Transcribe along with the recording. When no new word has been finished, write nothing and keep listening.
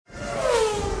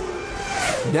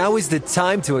Now is the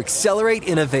time to accelerate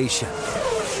innovation.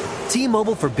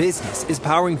 T-Mobile for Business is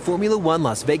powering Formula One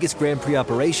Las Vegas Grand Prix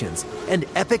operations and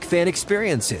epic fan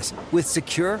experiences with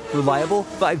secure, reliable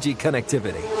 5G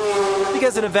connectivity.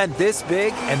 Because an event this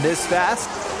big and this fast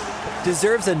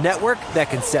deserves a network that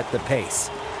can set the pace.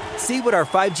 See what our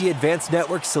 5G advanced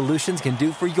network solutions can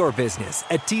do for your business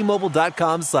at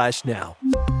T-Mobile.com/now.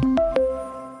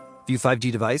 View 5G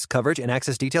device coverage and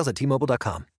access details at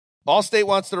T-Mobile.com. Allstate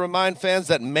wants to remind fans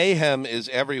that mayhem is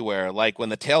everywhere, like when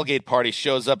the tailgate party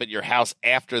shows up at your house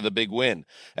after the big win.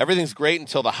 Everything's great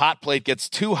until the hot plate gets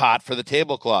too hot for the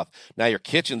tablecloth. Now your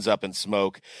kitchen's up in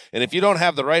smoke. And if you don't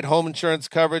have the right home insurance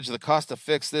coverage, the cost to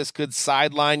fix this could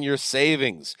sideline your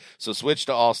savings. So switch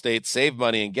to Allstate, save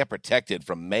money, and get protected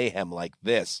from mayhem like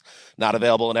this. Not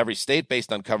available in every state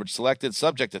based on coverage selected,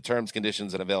 subject to terms,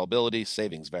 conditions, and availability.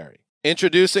 Savings vary.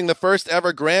 Introducing the first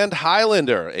ever Grand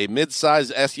Highlander, a mid-size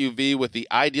SUV with the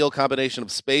ideal combination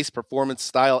of space, performance,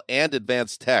 style, and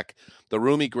advanced tech. The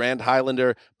roomy Grand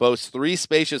Highlander boasts 3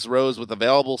 spacious rows with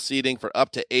available seating for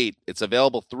up to 8. Its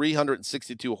available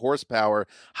 362 horsepower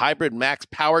hybrid max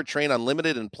powertrain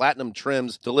unlimited and platinum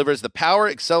trims delivers the power,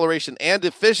 acceleration, and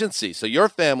efficiency so your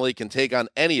family can take on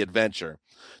any adventure.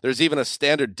 There's even a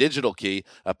standard digital key,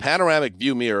 a panoramic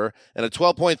view mirror, and a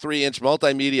 12.3-inch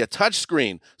multimedia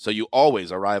touchscreen, so you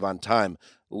always arrive on time.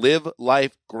 Live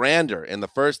life grander in the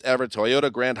first ever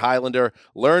Toyota Grand Highlander.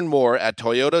 Learn more at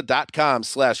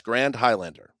toyota.com/Grand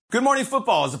Highlander. Good Morning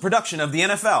Football is a production of the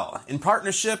NFL in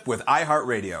partnership with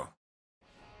iHeartRadio.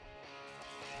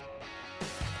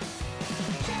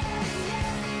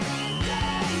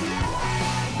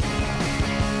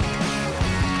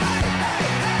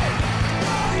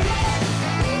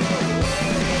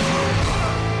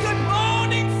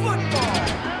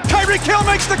 Tyreek Hill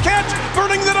makes the catch,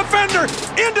 burning the defender,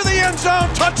 into the end zone,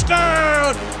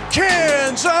 touchdown,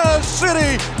 Kansas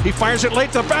City. He fires it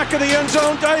late to the back of the end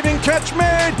zone, diving catch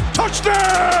made,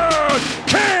 touchdown,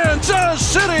 Kansas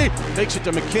City. Takes it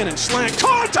to McKinnon, slant,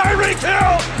 caught Tyreek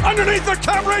Hill, underneath the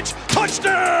coverage,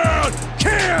 touchdown,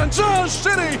 Kansas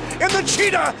City. And the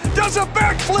Cheetah does a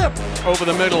backflip over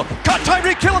the middle, caught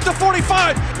Tyreek Hill at the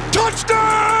 45,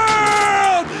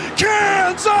 touchdown,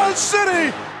 Kansas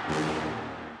City.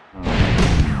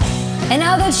 And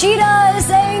now the Cheetah is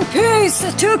saying peace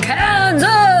to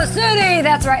Kansas City.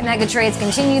 That's right, mega trades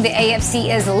continue. The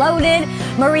AFC is loaded.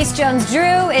 Maurice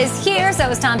Jones-Drew is here. So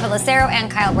is Tom Pelissero and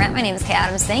Kyle Brandt. My name is Kay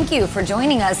Adams. Thank you for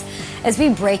joining us as we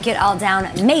break it all down.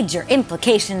 Major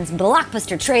implications,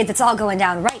 blockbuster trades. It's all going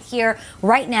down right here,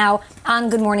 right now on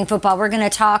Good Morning Football. We're going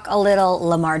to talk a little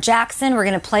Lamar Jackson. We're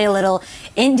going to play a little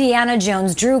Indiana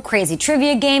Jones-Drew crazy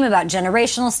trivia game about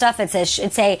generational stuff.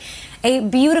 It's a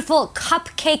beautiful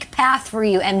cupcake path for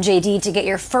you, MJD, to get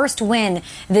your first win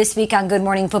this week on Good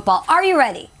Morning Football. Are you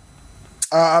ready?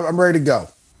 I'm ready to go.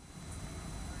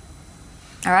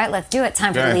 All right, let's do it.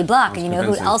 Time for the lead block. And you know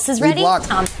who else is ready?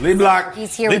 Tom. Lead block.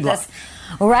 He's here with us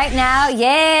right now.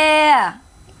 Yeah.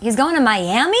 He's going to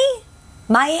Miami?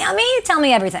 Miami? Tell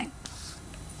me everything.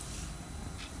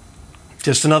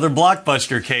 Just another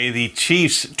blockbuster, Kay. The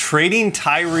Chiefs trading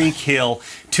Tyreek Hill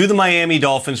to the Miami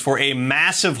Dolphins for a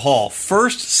massive haul.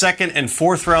 First, second, and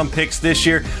fourth round picks this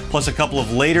year, plus a couple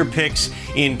of later picks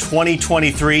in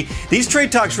 2023. These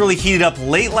trade talks really heated up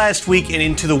late last week and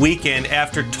into the weekend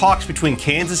after talks between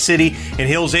Kansas City and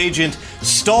Hill's agent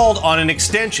stalled on an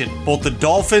extension. Both the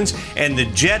Dolphins and the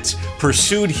Jets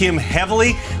pursued him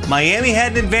heavily. Miami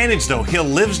had an advantage, though. Hill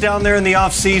lives down there in the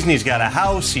offseason. He's got a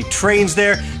house. He trains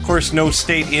there. Of course, no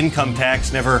state income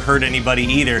tax. Never hurt anybody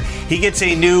either. He gets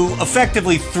a new,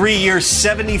 effectively 3-year,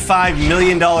 $75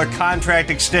 million contract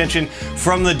extension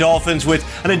from the Dolphins with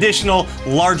an additional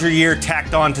larger year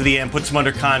tacked on to the end, puts him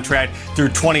under contract through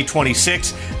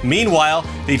 2026. Meanwhile,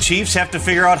 the Chiefs have to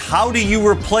figure out, how do you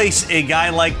replace a guy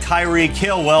like Tyreek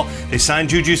Hill? Well, they signed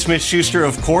Juju Smith-Schuster,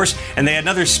 of course, and they had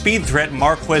another speed threat,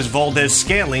 Marquez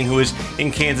Valdes-Scantling, who is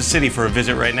in Kansas City for a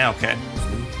visit right now, Ken.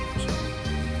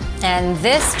 And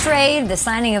this trade, the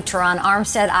signing of Teron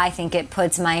Armstead, I think it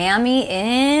puts Miami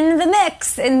in the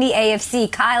mix in the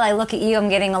AFC. Kyle, I look at you, I'm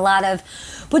getting a lot of,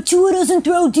 but Tua doesn't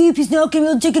throw deep. He's not going to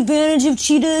be able to take advantage of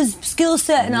Cheetah's skill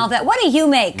set and all that. What do you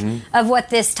make of what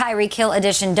this Tyreek Hill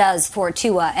addition does for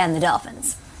Tua and the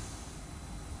Dolphins?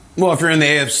 Well, if you're in the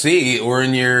AFC or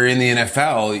you're in the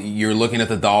NFL, you're looking at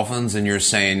the Dolphins and you're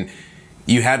saying,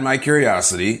 you had my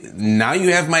curiosity, now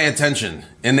you have my attention,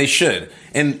 and they should.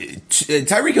 And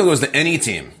Tyreek Hill goes to any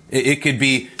team. It could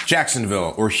be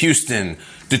Jacksonville or Houston,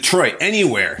 Detroit,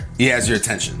 anywhere he has your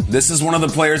attention. This is one of the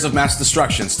players of mass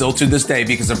destruction still to this day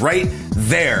because of right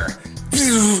there.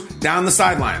 down the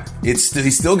sideline. He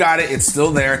still got it. It's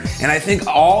still there. And I think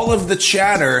all of the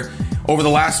chatter over the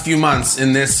last few months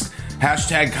in this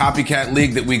hashtag copycat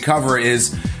league that we cover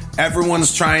is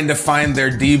everyone's trying to find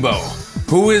their Debo.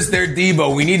 Who is their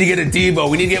Debo? We need to get a Debo.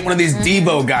 We need to get one of these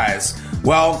Debo guys.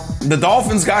 Well, the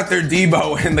Dolphins got their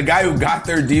Debo, and the guy who got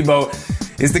their Debo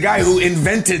is the guy who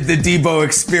invented the Debo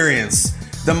experience.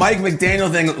 The Mike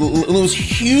McDaniel thing was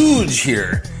huge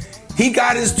here. He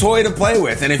got his toy to play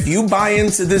with, and if you buy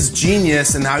into this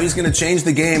genius and how he's going to change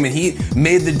the game, and he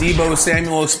made the Debo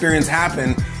Samuel experience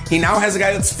happen, he now has a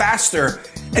guy that's faster,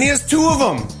 and he has two of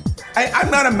them. I'm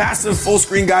not a massive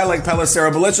full-screen guy like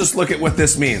Pelissero, but let's just look at what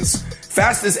this means.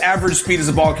 Fastest average speed as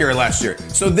a ball carrier last year.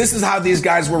 So this is how these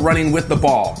guys were running with the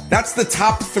ball. That's the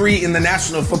top 3 in the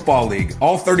National Football League,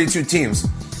 all 32 teams.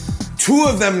 2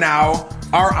 of them now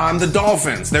are on the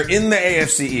Dolphins. They're in the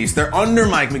AFC East. They're under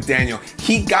Mike McDaniel.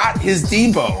 He got his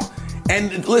Debo.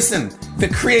 And listen, the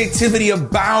creativity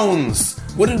abounds.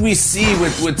 What did we see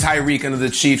with Tyreek under the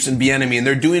Chiefs and Bieniemy? And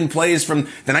they're doing plays from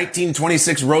the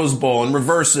 1926 Rose Bowl and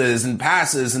reverses and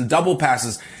passes and double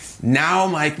passes. Now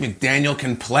Mike McDaniel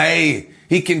can play.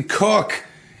 He can cook.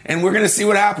 And we're going to see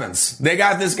what happens. They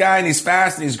got this guy, and he's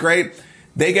fast, and he's great.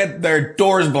 They get their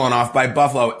doors blown off by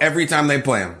Buffalo every time they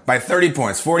play him. By 30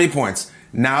 points, 40 points.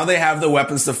 Now they have the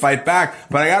weapons to fight back.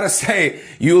 But I got to say,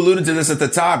 you alluded to this at the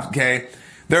top, Kay.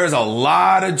 There's a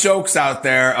lot of jokes out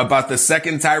there about the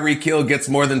second Tyreek Hill gets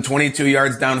more than 22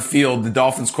 yards downfield, the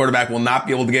Dolphins quarterback will not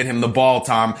be able to get him the ball,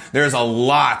 Tom. There's a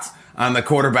lot on the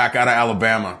quarterback out of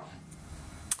Alabama.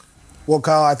 Well,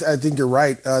 Kyle, I think you're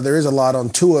right. There is a lot on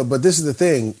Tua, but this is the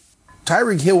thing.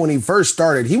 Tyreek Hill, when he first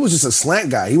started, he was just a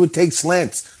slant guy. He would take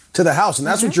slants to the house, and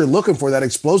that's what you're looking for, that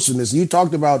explosiveness. You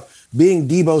talked about being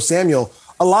Debo Samuel.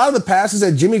 A lot of the passes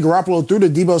that Jimmy Garoppolo threw to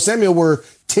Debo Samuel were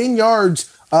 10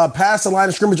 yards past the line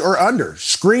of scrimmage or under.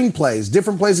 Screen plays,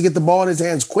 different plays to get the ball in his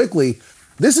hands quickly.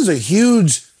 This is a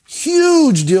huge,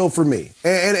 huge deal for me.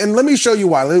 And let me show you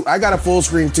why. I got a full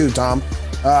screen too, Tom.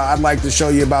 I'd like to show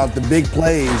you about the big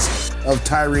plays of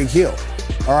Tyreek Hill.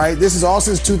 All right, this is all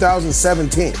since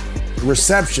 2017.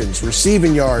 Receptions,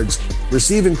 receiving yards,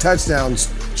 receiving touchdowns,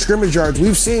 scrimmage yards.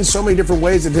 We've seen so many different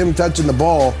ways of him touching the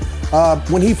ball.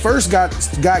 When he first got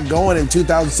going in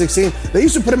 2016, they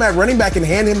used to put him at running back and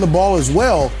hand him the ball as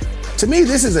well. To me,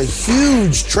 this is a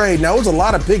huge trade. Now, it was a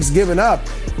lot of picks given up.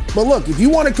 But look, if you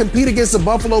want to compete against the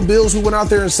Buffalo Bills, who went out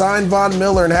there and signed Von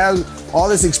Miller and has all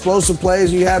this explosive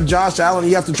plays, and you have Josh Allen,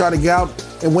 you have to try to get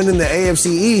out and win in the AFC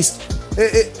East,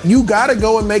 you got to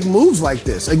go and make moves like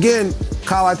this. Again,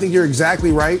 Kyle, I think you're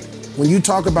exactly right. When you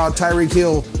talk about Tyreek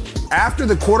Hill, after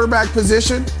the quarterback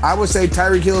position, I would say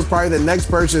Tyreek Hill is probably the next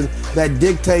person that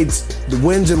dictates the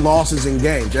wins and losses in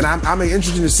games. And I'm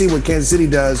interested to see what Kansas City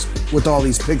does with all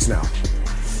these picks now.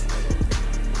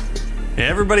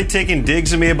 Everybody taking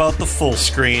digs at me about the full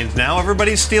screens. Now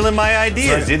everybody's stealing my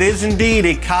ideas. Right. It is indeed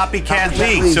a copycat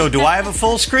league. So do I have a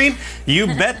full screen? You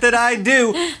bet that I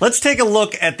do. Let's take a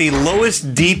look at the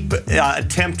lowest deep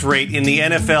attempt rate in the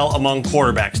NFL among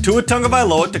quarterbacks. Tua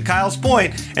Tagovailoa, to Kyle's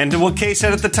point, and to what Kay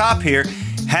said at the top here,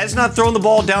 has not thrown the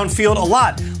ball downfield a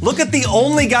lot. Look at the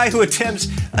only guy who attempts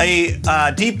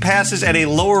deep passes at a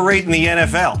lower rate in the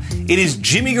NFL. It is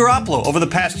Jimmy Garoppolo over the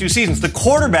past 2 seasons. The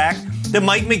quarterback that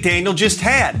Mike McDaniel just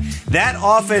had. That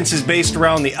offense is based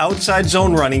around the outside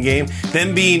zone running game,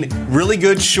 them being really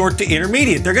good short to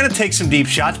intermediate. They're going to take some deep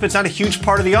shots, but it's not a huge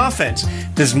part of the offense.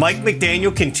 Does Mike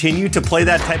McDaniel continue to play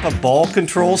that type of ball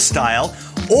control style?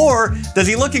 Or does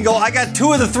he look and go, I got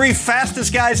 2 of the 3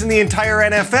 fastest guys in the entire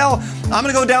NFL. I'm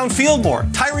going to go downfield more.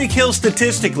 Tyreek Hill,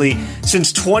 statistically,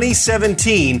 since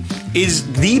 2017, is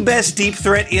the best deep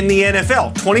threat in the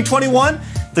NFL. 2021,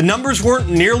 the numbers weren't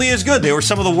nearly as good. They were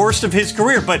some of the worst of his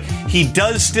career, but he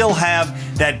does still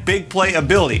have that big play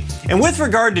ability. And with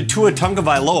regard to Tua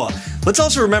Tagovailoa, let's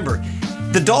also remember,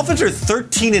 the Dolphins are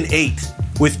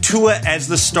 13-8 with Tua as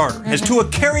the starter. Has Tua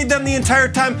carried them the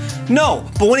entire time? No.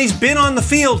 But when he's been on the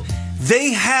field,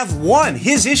 they have won.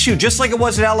 His issue, just like it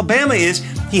was at Alabama, is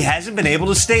he hasn't been able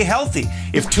to stay healthy.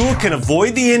 If Tua can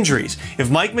avoid the injuries, if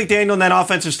Mike McDaniel and that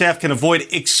offensive staff can avoid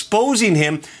exposing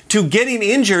him to getting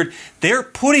injured, they're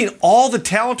putting all the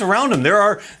talent around him. There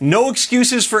are no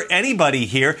excuses for anybody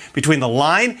here between the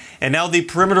line and now the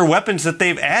perimeter weapons that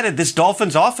they've added. This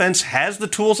Dolphins offense has the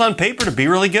tools on paper to be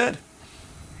really good.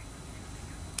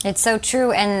 It's so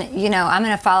true. And, I'm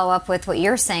going to follow up with what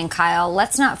you're saying, Kyle.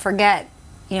 Let's not forget,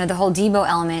 the whole Debo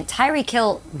element, Tyreek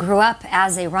Hill grew up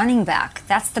as a running back.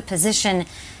 That's the position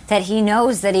that he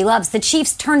knows that he loves. The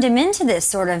Chiefs turned him into this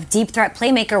sort of deep threat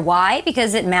playmaker. Why?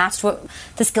 Because it matched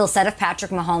the skill set of Patrick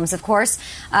Mahomes, of course.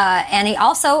 And he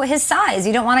also, his size.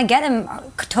 You don't want to get him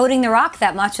toting the rock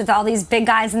that much with all these big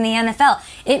guys in the NFL.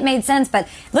 It made sense. But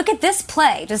look at this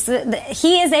play.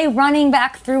 He is a running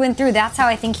back through and through. That's how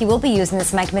I think he will be using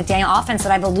this Mike McDaniel offense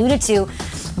that I've alluded to.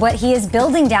 What he is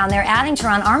building down there, adding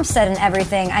Teron Armstead and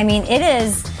everything. I mean,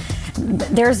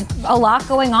 there's a lot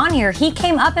going on here. He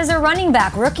came up as a running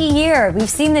back, rookie year. We've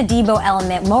seen the Debo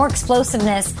element, more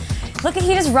explosiveness. Look at,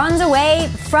 he just runs away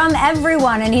from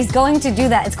everyone, and he's going to do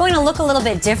that. It's going to look a little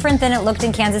bit different than it looked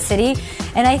in Kansas City,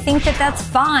 and I think that that's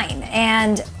fine.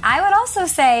 And I would also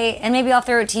say, and maybe I'll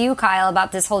throw it to you, Kyle,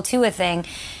 about this whole Tua thing.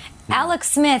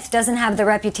 Alex Smith doesn't have the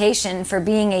reputation for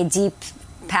being a deep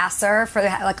passer, for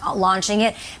launching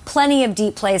it. Plenty of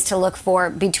deep plays to look for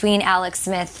between Alex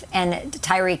Smith and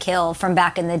Tyreek Hill from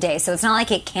back in the day. So it's not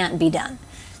like it can't be done.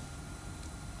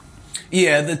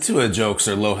 Yeah, the Tua jokes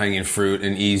are low-hanging fruit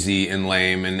and easy and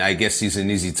lame, and I guess he's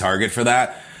an easy target for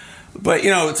that. But,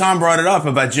 Tom brought it up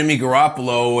about Jimmy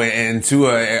Garoppolo and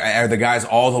Tua are the guys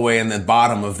all the way in the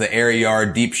bottom of the air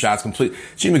yard, deep shots complete.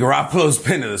 Jimmy Garoppolo's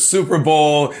been to the Super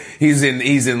Bowl. He's in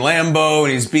Lambeau,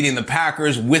 and he's beating the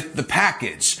Packers with the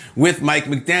package, with Mike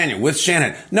McDaniel, with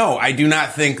Shanahan. No, I do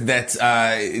not think that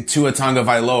Tua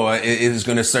Tagovailoa is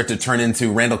going to start to turn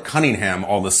into Randall Cunningham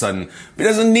all of a sudden. But he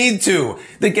doesn't need to.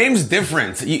 The game's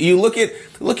different. You look at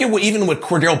what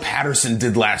Cordell Patterson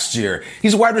did last year.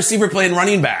 He's a wide receiver playing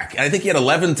running back. And I think he had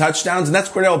 11 touchdowns, and that's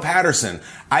Cordell Patterson.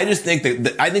 I just think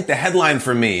I think the headline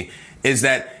for me is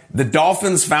that the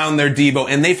Dolphins found their Debo,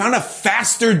 and they found a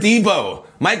faster Debo.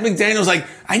 Mike McDaniel's like,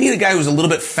 I need a guy who's a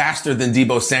little bit faster than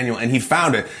Debo Samuel, and he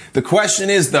found it. The question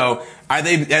is, though, are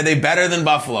they better than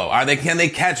Buffalo? Can they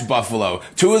catch Buffalo?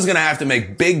 Tua's going to have to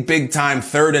make big time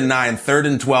 3rd and 9, 3rd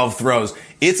and 12 throws.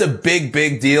 It's a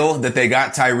big deal that they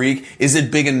got Tyreek. Is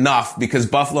it big enough? Because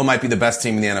Buffalo might be the best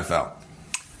team in the NFL.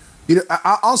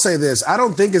 I'll say this. I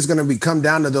don't think it's going to come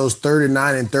down to those 3rd and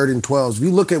 9 and 3rd and 12s. If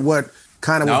you look at what with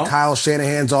Kyle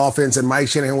Shanahan's offense and Mike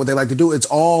Shanahan, what they like to do, it's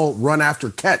all run after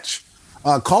catch.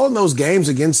 Calling those games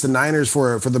against the Niners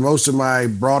for the most of my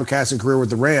broadcasting career with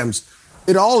the Rams,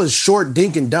 it all is short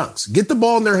dink and dunks. Get the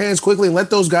ball in their hands quickly and let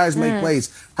those guys make plays.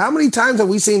 How many times have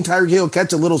we seen Tyreek Hill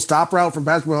catch a little stop route from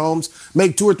Patrick Mahomes,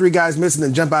 make 2 or 3 guys miss, and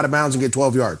then jump out of bounds and get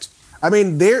 12 yards? I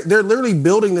mean, they're literally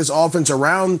building this offense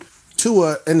around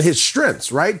Tua and his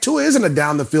strengths, right? Tua isn't a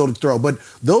down the field throw, but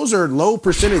those are low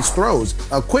percentage throws.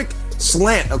 A quick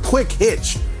slant, a quick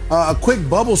hitch, a quick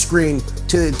bubble screen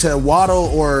to Waddle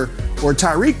or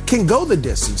Tyreek can go the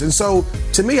distance. And so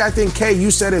to me, I think, Kay,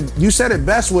 you said it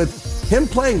best with him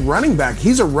playing running back.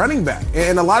 He's a running back.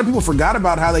 And a lot of people forgot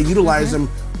about how they utilized him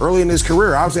early in his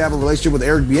career. Obviously, I have a relationship with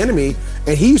Eric Bieniemy,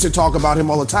 and he used to talk about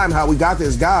him all the time, how we got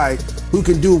this guy who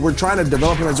can we're trying to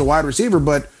develop him as a wide receiver,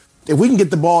 but if we can get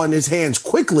the ball in his hands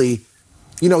quickly,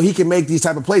 he can make these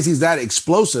type of plays. He's that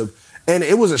explosive. And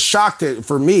it was a shock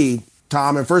for me,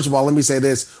 Tom. And first of all, let me say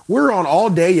this. We were on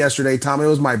all day yesterday, Tom. It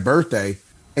was my birthday.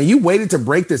 And you waited to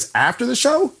break this after the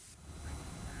show?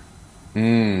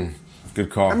 Good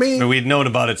call. I mean, we'd known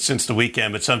about it since the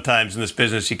weekend, but sometimes in this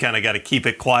business, you kind of got to keep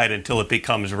it quiet until it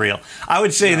becomes real. I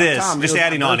would say this, Tom, just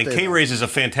adding on, and Kay raises a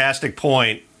fantastic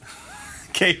point.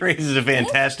 Kay raises a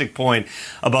fantastic point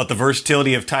about the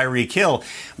versatility of Tyreek Hill.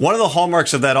 One of the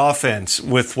hallmarks of that offense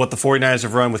with what the 49ers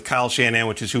have run with Kyle Shanahan,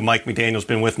 which is who Mike McDaniel's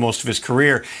been with most of his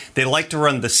career, they like to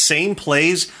run the same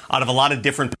plays out of a lot of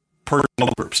different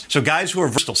personnel groups. So guys who are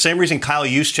versatile. Same reason Kyle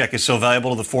Juszczyk is so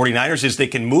valuable to the 49ers is they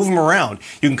can move him around.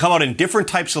 You can come out in different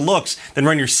types of looks, then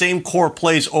run your same core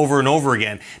plays over and over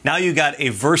again. Now you got a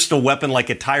versatile weapon like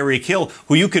a Tyreek Hill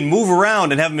who you can move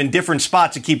around and have him in different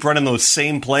spots and keep running those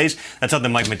same plays. That's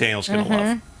something Mike McDaniel's going to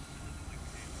love.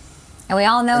 And we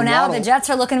all know now the Jets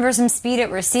are looking for some speed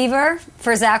at receiver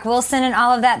for Zach Wilson and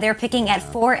all of that. They're picking at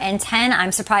 4 and 10.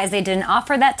 I'm surprised they didn't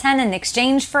offer that 10 in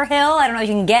exchange for Hill. I don't know if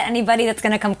you can get anybody that's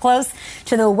going to come close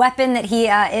to the weapon that he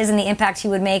is and the impact he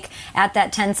would make at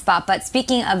that 10 spot. But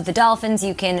speaking of the Dolphins,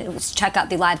 you can check out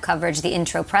the live coverage, the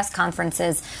intro press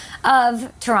conferences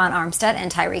of Teron Armstead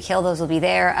and Tyreek Hill. Those will be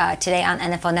there today on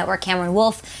NFL Network. Cameron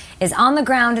Wolfe is on the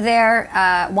ground there,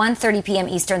 1:30 p.m.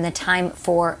 Eastern, the time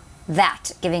for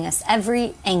that, giving us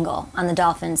every angle on the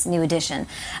Dolphins' new addition.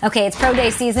 Okay, it's pro day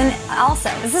season. Also,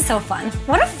 this is so fun.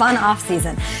 What a fun off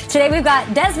season. Today we've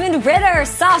got Desmond Ridder,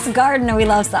 Sauce Gardner. We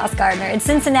love Sauce Gardner. It's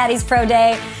Cincinnati's pro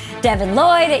day. Devin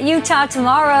Lloyd at Utah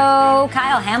tomorrow.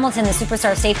 Kyle Hamilton, the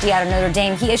superstar safety out of Notre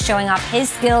Dame, he is showing off his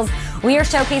skills. We are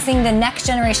showcasing the next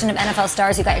generation of NFL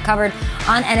stars who got you covered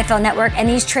on NFL Network. And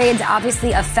these trades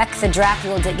obviously affect the draft.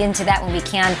 We'll dig into that when we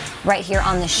can right here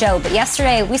on the show. But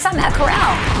yesterday, we saw Matt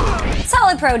Corral.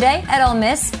 Solid pro day at Ole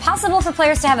Miss. Possible for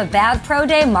players to have a bad pro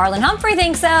day? Marlon Humphrey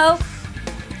thinks so.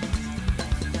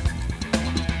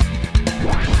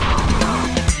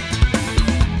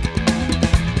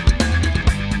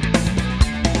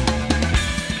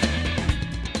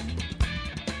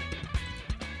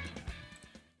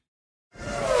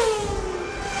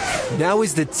 Now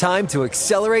is the time to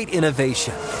accelerate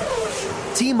innovation.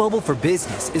 T-Mobile for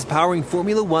Business is powering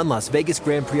Formula One Las Vegas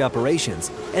Grand Prix operations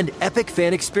and epic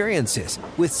fan experiences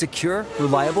with secure,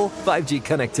 reliable 5G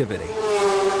connectivity.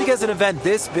 Because an event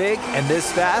this big and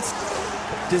this fast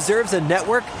deserves a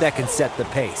network that can set the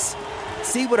pace.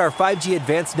 See what our 5G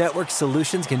advanced network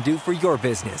solutions can do for your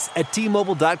business at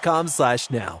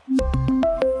T-Mobile.com/now.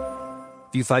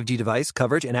 View 5G device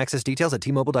coverage and access details at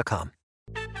T-Mobile.com.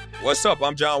 What's up?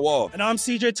 I'm John Wall. And I'm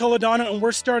CJ Toledano, and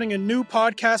we're starting a new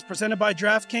podcast presented by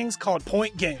DraftKings called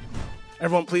Point Game.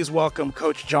 Everyone, please welcome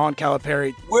Coach John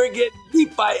Calipari. We're getting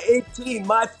beat by 18.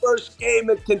 My first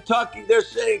game in Kentucky, they're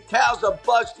saying Cal's a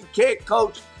bust. He can't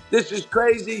coach. This is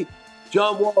crazy.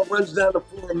 John Wall runs down the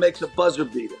floor and makes a buzzer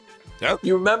beater. Yep.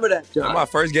 You remember that, John? That's my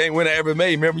first game winner I ever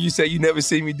made. Remember you said you never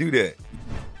see me do that.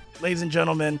 Ladies and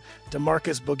gentlemen,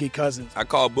 DeMarcus Boogie Cousins. I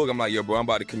called Boog. I'm like, yo, bro, I'm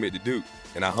about to commit to Duke.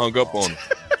 And I hung up on him.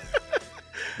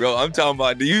 Bro, I'm talking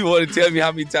about, do you want to tell me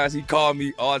how many times he called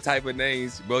me all type of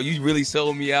names? Bro, you really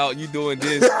sold me out. You doing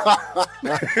this.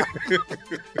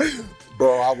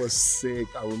 Bro, I was sick.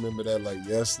 I remember that like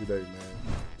yesterday,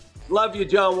 man. Love you,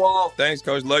 John Wall. Thanks,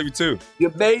 Coach. Love you, too.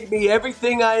 You made me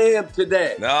everything I am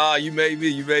today. Nah, you made me.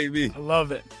 You made me. I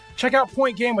love it. Check out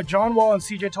Point Game with John Wall and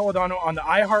CJ Toledano on the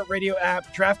iHeartRadio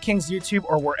app, DraftKings YouTube,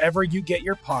 or wherever you get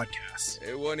your podcasts.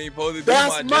 It wasn't even supposed to be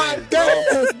That's my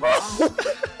dance, bro.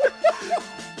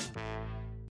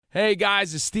 Hey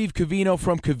guys, it's Steve Covino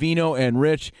from Covino and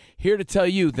Rich, here to tell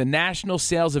you the national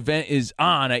sales event is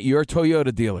on at your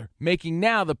Toyota dealer, making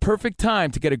now the perfect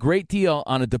time to get a great deal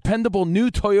on a dependable new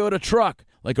Toyota truck,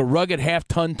 like a rugged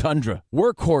half-ton Tundra.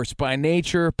 Workhorse by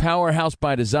nature, powerhouse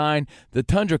by design, the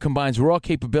Tundra combines raw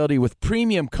capability with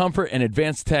premium comfort and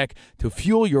advanced tech to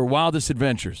fuel your wildest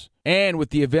adventures. And with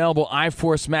the available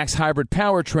iForce Max hybrid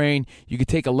powertrain, you can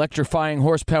take electrifying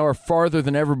horsepower farther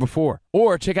than ever before.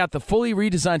 Or check out the fully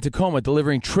redesigned Tacoma,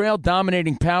 delivering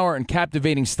trail-dominating power and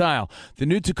captivating style. The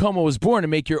new Tacoma was born to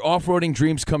make your off-roading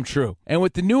dreams come true. And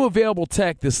with the new available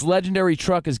tech, this legendary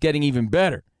truck is getting even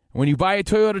better. When you buy a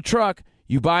Toyota truck,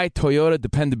 you buy Toyota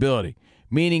dependability,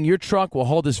 meaning your truck will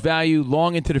hold its value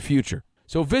long into the future.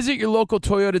 So visit your local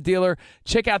Toyota dealer.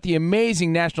 Check out the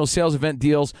amazing national sales event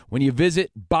deals when you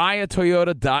visit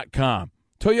buyatoyota.com.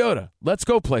 Toyota, let's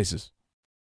go places.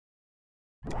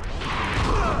 Corral,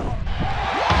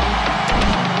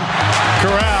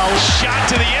 shot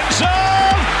to the end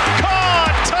zone.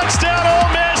 Caught. Touchdown,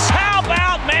 Ole Miss. How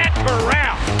about Matt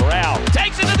Corral? Corral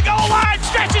takes it to the goal line,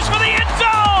 stretches for the end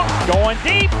zone. Going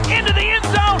deep into the end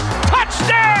zone.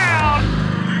 Touchdown.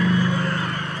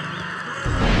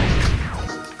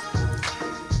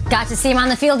 Got to see him on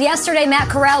the field yesterday. Matt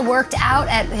Corral worked out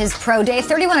at his pro day.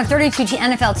 31 of 32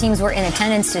 NFL teams were in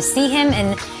attendance to see him,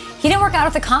 and he didn't work out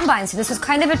at the Combine, so this was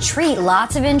kind of a treat.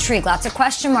 Lots of intrigue, lots of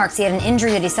question marks. He had an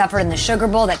injury that he suffered in the Sugar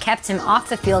Bowl that kept him off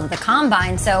the field at the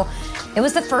Combine, so it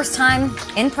was the first time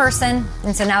in person,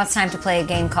 and so now it's time to play a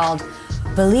game called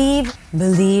Believe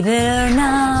It or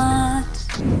Not.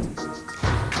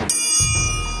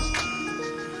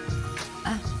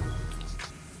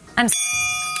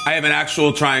 I have an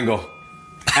actual triangle.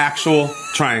 Actual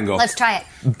triangle. Let's try it.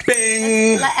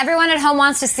 Bing! Everyone at home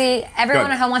wants to see.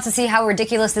 Everyone at home wants to see how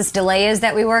ridiculous this delay is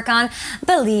that we work on.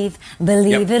 Believe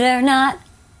it or not.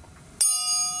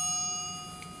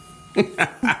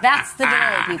 That's the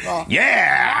delay, people.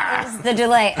 Yeah! That is the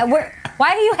delay.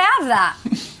 Why do you have that?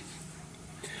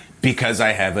 Because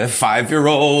I have a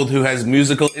 5-year-old who has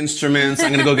musical instruments.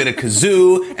 I'm going to go get a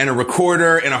kazoo and a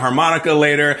recorder and a harmonica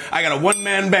later. I got a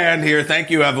one-man band here. Thank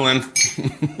you, Evelyn.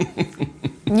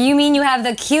 You mean you have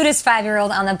the cutest 5-year-old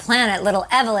on the planet, little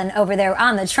Evelyn, over there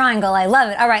on the triangle. I love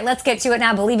it. All right, let's get to it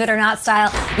now, Believe It or Not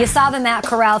style. You saw the Matt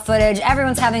Corral footage.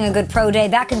 Everyone's having a good pro day.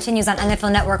 That continues on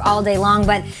NFL Network all day long.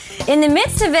 But in the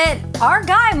midst of it, our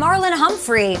guy, Marlon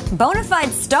Humphrey, bona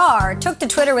fide star, took to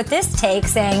Twitter with this take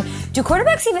saying, do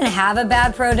quarterbacks even have a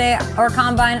bad pro day or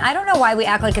combine? I don't know why we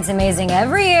act like it's amazing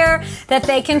every year that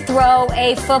they can throw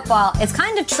a football. It's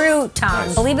kind of true, Tom.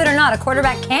 Nice. Believe it or not, a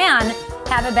quarterback can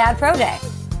have a bad pro day.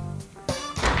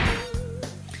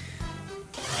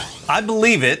 I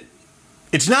believe it.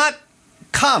 It's not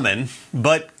common,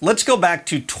 but let's go back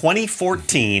to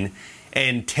 2014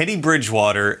 and Teddy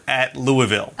Bridgewater at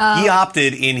Louisville. He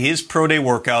opted in his pro day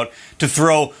workout to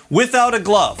throw without a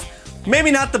glove.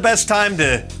 Maybe not the best time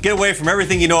to get away from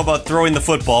everything you know about throwing the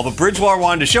football, but Bridgewater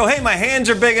wanted to show, hey, my hands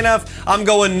are big enough, I'm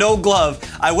going no glove.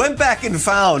 I went back and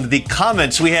found the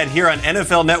comments we had here on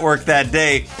NFL Network that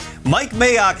day. Mike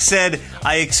Mayock said,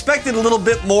 I expected a little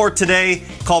bit more today,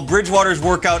 called Bridgewater's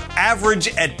workout average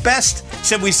at best,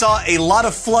 said we saw a lot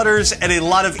of flutters and a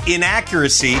lot of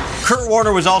inaccuracy. Kurt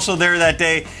Warner was also there that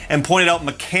day and pointed out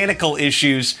mechanical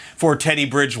issues for Teddy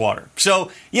Bridgewater.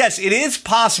 So, yes, it is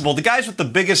possible. The guys with the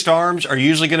biggest arms are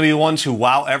usually going to be the ones who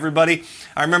wow everybody.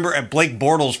 I remember at Blake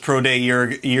Bortles' pro day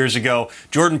years ago,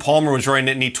 Jordan Palmer was running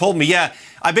it, and he told me,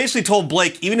 I basically told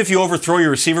Blake, even if you overthrow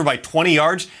your receiver by 20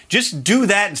 yards, just do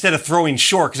that instead of throwing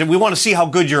short, because we want to see how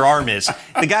good your arm is.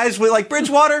 The guys with like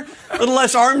Bridgewater, a little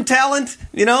less arm talent,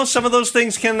 some of those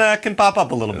things can pop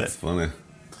up a little bit. That's funny.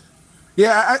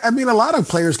 Yeah, I mean, a lot of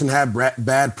players can have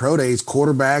bad pro days,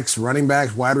 quarterbacks, running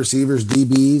backs, wide receivers,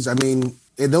 DBs. I mean,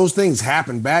 those things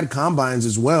happen, bad combines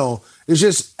as well. It's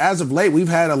just, as of late, we've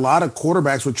had a lot of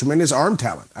quarterbacks with tremendous arm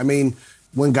talent. I mean,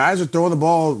 when guys are throwing the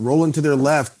ball, rolling to their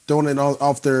left, throwing it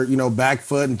off their back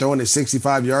foot and throwing it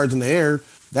 65 yards in the air,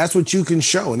 that's what you can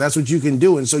show and that's what you can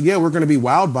do. And so, yeah, we're going to be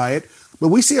wowed by it. But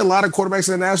we see a lot of quarterbacks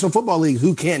in the National Football League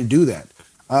who can't do that.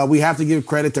 We have to give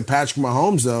credit to Patrick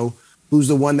Mahomes, though, who's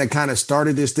the one that kind of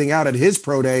started this thing out at his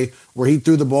pro day where he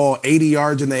threw the ball 80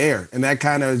 yards in the air. And that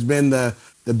kind of has been the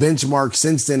benchmark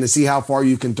since then to see how far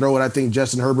you can throw it. I think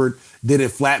Justin Herbert did it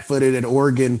flat-footed at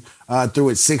Oregon, threw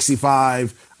it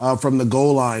 65 from the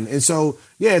goal line. And so,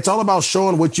 yeah, it's all about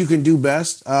showing what you can do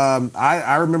best.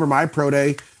 I remember my pro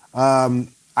day. I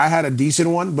had a decent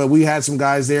one, but we had some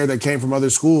guys there that came from other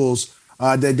schools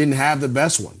that didn't have the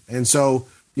best one. And so,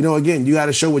 again, you got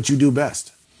to show what you do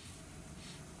best.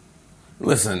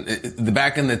 Listen,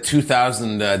 back in the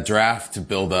 2000 draft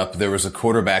build-up, there was a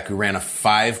quarterback who ran a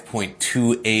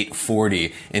 5.28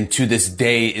 40, and to this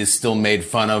day is still made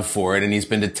fun of for it, and he's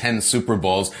been to 10 Super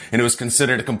Bowls, and it was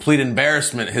considered a complete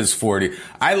embarrassment, his 40.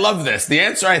 I love this. The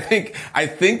answer, I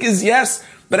think is yes.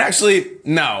 But actually,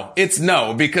 no, it's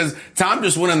no, because Tom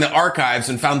just went in the archives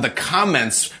and found the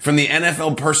comments from the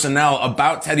NFL personnel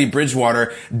about Teddy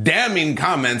Bridgewater, damning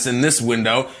comments in this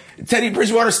window. Teddy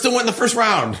Bridgewater still went in the first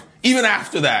round. Even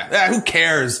after that, who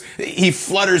cares? He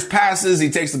flutters passes,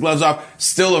 he takes the gloves off,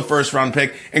 still a first-round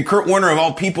pick. And Kurt Warner, of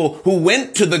all people, who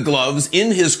went to the gloves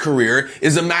in his career,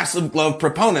 is a massive glove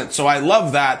proponent. So I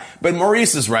love that. But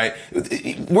Maurice is right.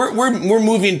 We're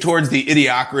moving towards the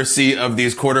idiocracy of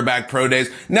these quarterback pro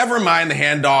days. Never mind the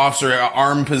handoffs or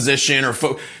arm position or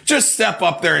foot. Just step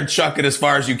up there and chuck it as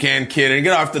far as you can, kid, and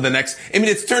get off to the next. I mean,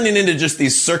 it's turning into just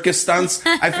these circus stunts.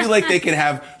 I feel like they could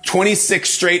have 26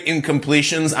 straight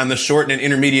incompletions on the short and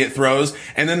intermediate throws,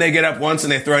 and then they get up once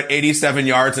and they throw it 87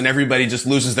 yards and everybody just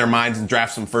loses their minds and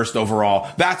drafts them first overall.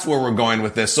 That's where we're going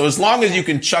with this. So as long as you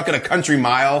can chuck it a country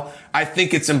mile, I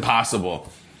think it's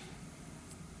impossible.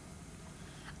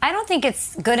 I don't think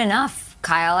it's good enough,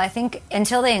 Kyle. I think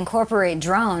until they incorporate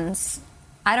drones,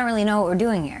 I don't really know what we're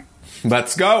doing here.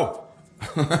 Let's go.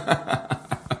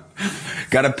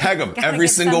 Got to peg them, every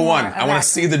single one. I want to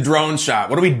see the drone shot.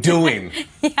 What are we doing?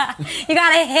 Yeah, you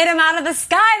got to hit him out of the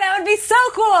sky. That would be so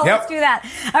cool. Yep. Let's do that.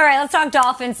 All right, let's talk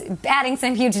Dolphins, adding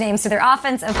some huge names to their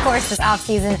offense. Of course, this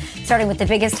offseason, starting with the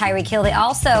biggest, Tyreek Hill. They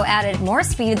also added more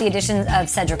speed with the addition of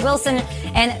Cedric Wilson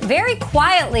and very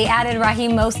quietly added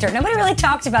Raheem Mostert. Nobody really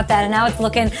talked about that, and now it's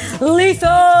looking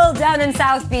lethal down in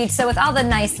South Beach. So with all the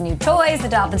nice new toys, the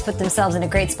Dolphins put themselves in a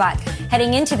great spot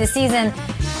heading into the season.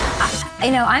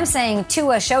 I'm saying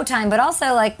Tua Showtime, but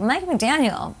also like Mike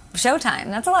McDaniel Showtime.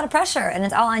 That's a lot of pressure, and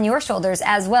it's all on your shoulders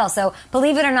as well. So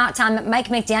believe it or not, Tom, Mike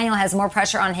McDaniel has more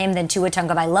pressure on him than Tua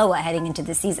Tagovailoa heading into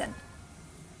the season.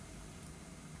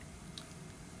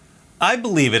 I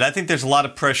believe it. I think there's a lot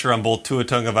of pressure on both Tua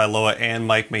Tagovailoa and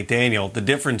Mike McDaniel. The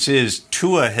difference is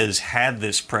Tua has had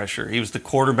this pressure. He was the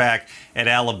quarterback at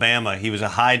Alabama. He was a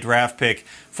high draft pick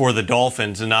for the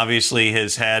Dolphins and obviously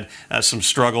has had some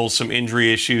struggles, some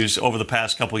injury issues over the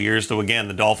past couple of years, though, again,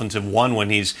 the Dolphins have won when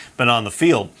he's been on the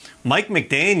field. Mike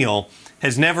McDaniel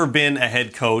has never been a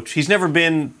head coach. He's never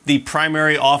been the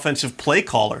primary offensive play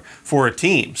caller for a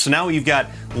team. So now you've got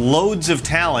loads of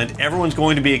talent. Everyone's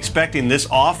going to be expecting this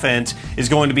offense is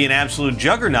going to be an absolute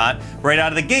juggernaut right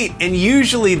out of the gate. And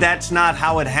usually that's not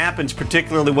how it happens,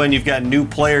 particularly when you've got new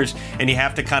players and you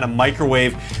have to kind of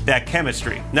microwave that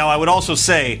chemistry. Now, I would also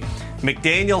say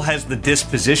McDaniel has the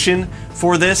disposition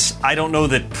for this. I don't know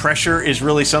that pressure is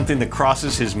really something that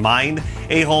crosses his mind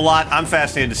a whole lot. I'm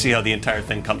fascinated to see how the entire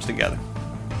thing comes together.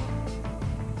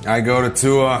 I go to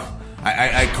Tua.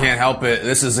 I can't help it.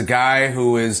 This is a guy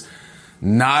who is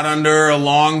not under a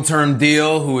long-term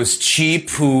deal, who is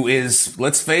cheap, who is,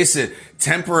 let's face it,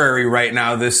 temporary right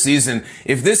now this season.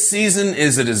 If this season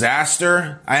is a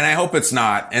disaster, and I hope it's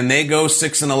not, and they go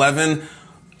 6-11,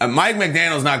 Mike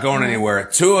McDaniel's not going anywhere.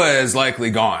 Tua is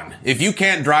likely gone. If you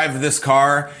can't drive this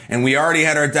car, and we already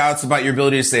had our doubts about your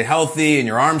ability to stay healthy and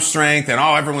your arm strength, and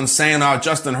everyone's saying,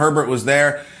 Justin Herbert was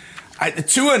there.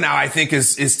 Tua now, I think,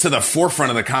 is to the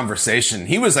forefront of the conversation.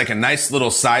 He was like a nice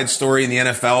little side story in the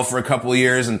NFL for a couple of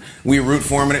years, and we root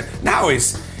for him. And now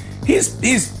he's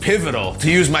pivotal,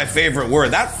 to use my favorite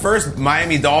word. That first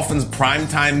Miami Dolphins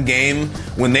primetime game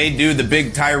when they do the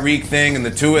big Tyreek thing and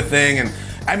the Tua thing, and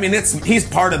I mean, he's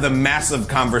part of the massive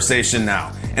conversation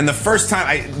now. And the first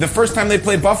time they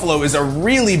play Buffalo is a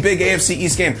really big AFC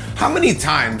East game. How many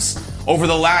times over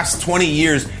the last 20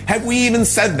 years have we even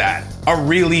said that? A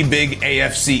really big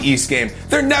AFC East game.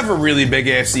 They're never really big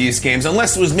AFC East games,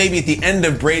 unless it was maybe at the end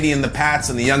of Brady and the Pats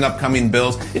and the young upcoming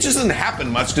Bills. It just doesn't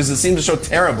happen much because it seems so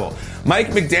terrible. Mike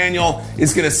McDaniel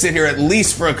is going to sit here at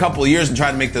least for a couple of years and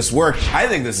try to make this work. I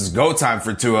think this is go time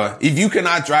for Tua. If you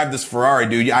cannot drive this Ferrari,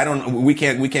 dude, we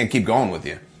can't keep going with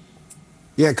you.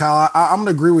 Yeah, Kyle, I'm going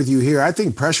to agree with you here. I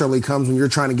think pressure only comes when you're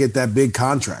trying to get that big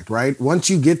contract, right? Once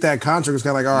you get that contract, it's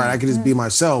kind of like, all right, I can just be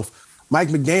myself. Mike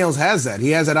McDaniels has that. He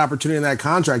has that opportunity in that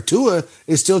contract. Tua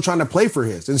is still trying to play for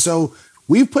his. And so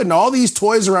we've put all these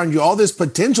toys around you, all this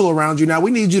potential around you. Now we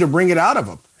need you to bring it out of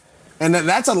him. And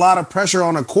that's a lot of pressure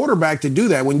on a quarterback to do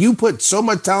that. When you put so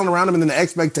much talent around him and then the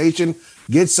expectation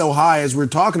gets so high, as we're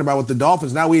talking about with the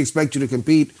Dolphins, now we expect you to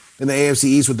compete in the AFC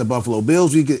East with the Buffalo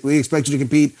Bills. We expect you to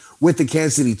compete with the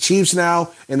Kansas City Chiefs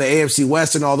now in the AFC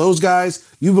West and all those guys.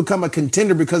 You become a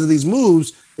contender because of these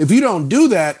moves. If you don't do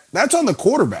that, that's on the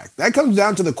quarterback. That comes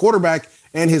down to the quarterback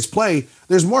and his play.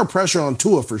 There's more pressure on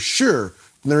Tua for sure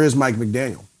than there is Mike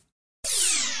McDaniel.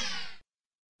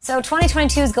 So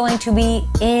 2022 is going to be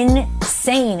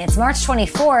insane. It's March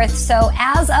 24th. So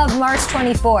as of March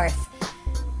 24th,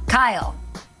 Kyle,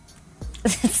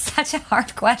 it's such a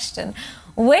hard question.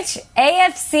 Which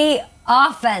AFC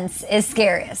offense is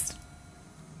scariest?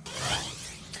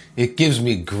 It gives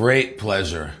me great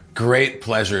pleasure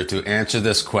to answer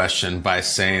this question by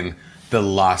saying the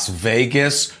Las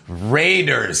Vegas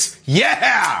Raiders.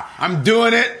 Yeah, I'm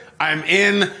doing it. I'm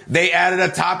in. They added a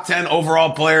top 10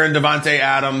 overall player in Davante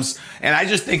Adams. And I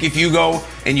just think if you go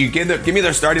and you give me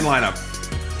their starting lineup,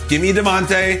 give me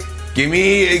Davante, give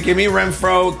me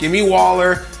Renfro, give me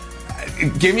Waller,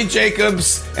 give me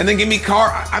Jacobs, and then give me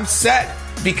Carr. I'm set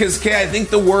because, Kay,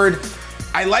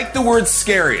 I like the word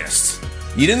scariest.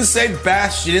 You didn't say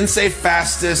best, you didn't say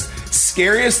fastest.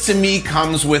 Scariest to me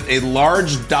comes with a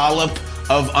large dollop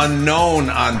of unknown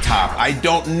on top. I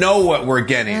don't know what we're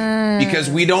getting because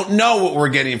we don't know what we're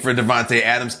getting for Davante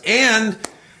Adams. And,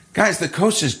 guys, the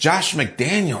coach is Josh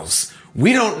McDaniels.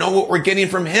 We don't know what we're getting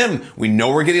from him. We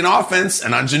know we're getting offense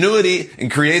and ingenuity and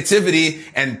creativity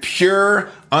and pure,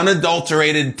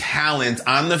 unadulterated talent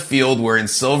on the field wearing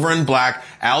silver and black.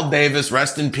 Al Davis,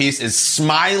 rest in peace, is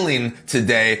smiling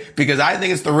today because I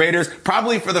think it's the Raiders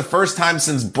probably for the first time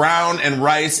since Brown and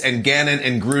Rice and Gannon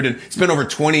and Gruden. It's been over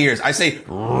 20 years. I say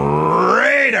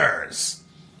Raiders.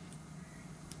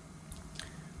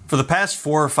 For the past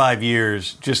 4 or 5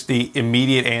 years, just the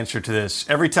immediate answer to this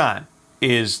every time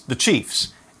is the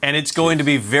Chiefs. And it's going to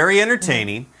be very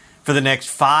entertaining for the next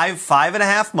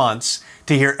 5.5 months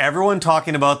to hear everyone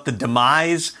talking about the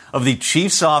demise of the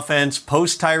Chiefs offense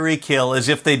post Tyreek Hill as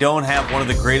if they don't have one of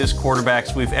the greatest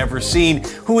quarterbacks we've ever seen,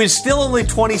 who is still only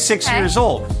 26 years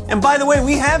old. And by the way,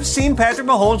 we have seen Patrick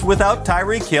Mahomes without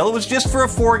Tyreek Hill. It was just for a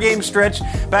 4-game stretch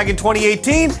back in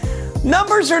 2018.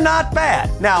 Numbers are not bad.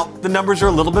 Now, the numbers are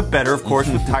a little bit better, of course,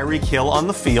 with Tyreek Hill on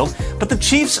the field, but the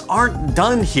Chiefs aren't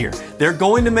done here. They're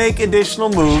going to make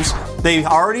additional moves. They've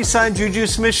already signed Juju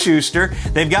Smith-Schuster.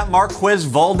 They've got Marquez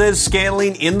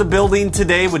Valdes-Scantling in the building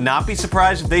today. Would not be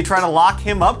surprised if they try to lock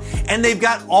him up. And they've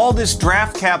got all this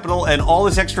draft capital and all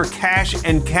this extra cash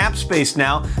and cap space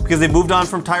now because they moved on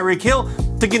from Tyreek Hill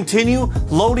to continue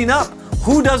loading up.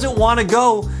 Who doesn't want to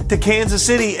go to Kansas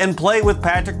City and play with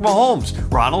Patrick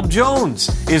Mahomes? Ronald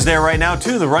Jones is there right now,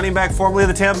 too, the running back formerly of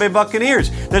the Tampa Bay Buccaneers.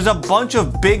 There's a bunch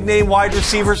of big-name wide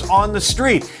receivers on the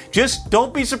street. Just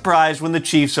don't be surprised when the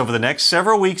Chiefs, over the next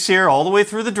several weeks here, all the way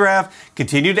through the draft,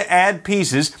 continue to add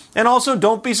pieces. And also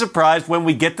don't be surprised when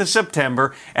we get to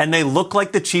September and they look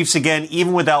like the Chiefs again,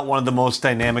 even without one of the most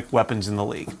dynamic weapons in the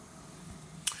league.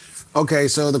 Okay,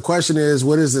 so the question is,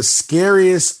 what is the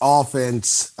scariest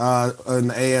offense in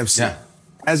the AFC? Yeah.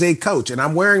 As a coach, and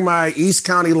I'm wearing my East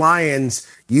County Lions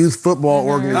youth football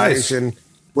organization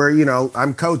where,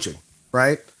 I'm coaching,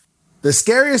 right? The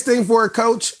scariest thing for a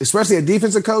coach, especially a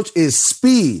defensive coach, is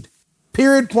speed.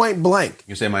 Period, point blank.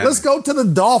 You say Miami. Let's go to the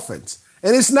Dolphins.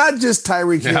 And it's not just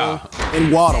Tyreek Hill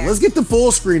and Waddle. Let's get the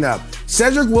full screen up.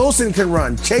 Cedric Wilson can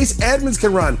run. Chase Edmonds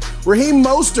can run. Raheem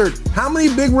Mostert, how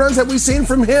many big runs have we seen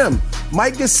from him?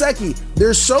 Mike Gesicki.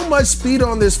 There's so much speed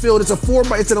on this field. It's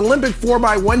an Olympic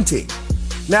 4x1 team.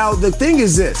 Now, the thing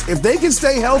is this. If they can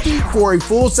stay healthy for a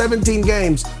full 17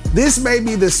 games, this may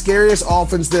be the scariest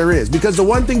offense there is. Because the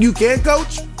one thing you can't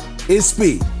coach is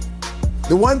speed.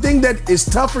 The one thing that is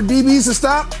tough for DBs to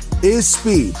stop is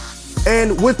speed.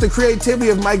 And with the creativity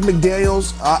of Mike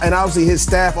McDaniels and obviously his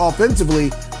staff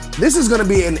offensively, this is going to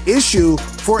be an issue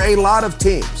for a lot of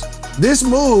teams. This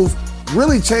move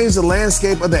really changed the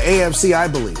landscape of the AFC, I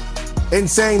believe, in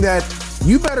saying that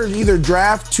you better either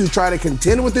draft to try to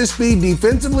contend with this speed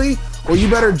defensively, or you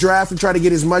better draft to try to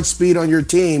get as much speed on your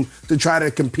team to try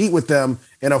to compete with them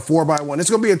in a 4x1.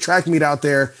 It's going to be a track meet out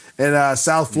there in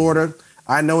South Florida.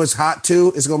 I know it's hot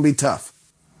too. It's going to be tough.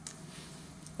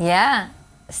 Yeah.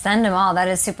 Send them all. That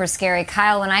is super scary.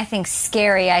 Kyle, when I think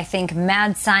scary, I think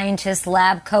mad scientist,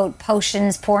 lab coat,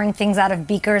 potions, pouring things out of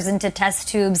beakers into test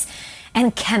tubes,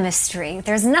 and chemistry.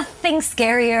 There's nothing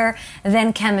scarier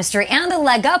than chemistry, and a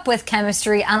leg up with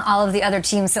chemistry on all of the other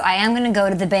teams. So I am going to go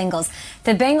to the Bengals.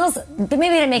 The Bengals, maybe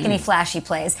didn't make any flashy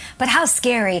plays, but how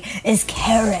scary is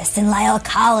Karras and Lyle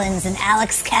Collins and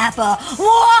Alex Kappa?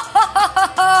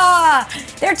 Whoa!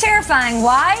 They're terrifying.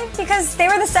 Why? Because they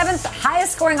were the 7th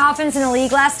highest scoring offense in the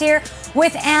league last year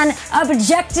with an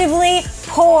objectively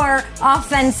poor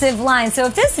offensive line. So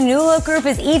if this new look group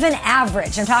is even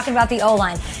average, I'm talking about the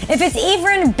O-line, if it's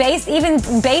even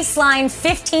baseline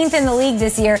 15th in the league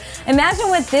this year, imagine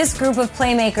what this group of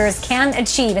playmakers can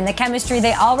achieve in the chemistry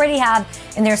they already have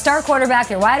in their star quarterback,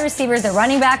 their wide receivers, their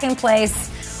running back in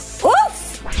place.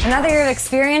 Oof! Another year of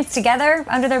experience together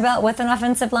under their belt with an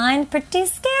offensive line. Pretty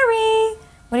scary.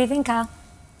 What do you think, Kyle?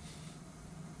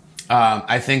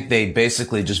 I think they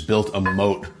basically just built a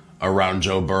moat around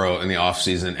Joe Burrow in the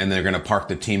offseason, and they're going to park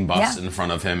the team bus in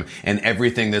front of him, and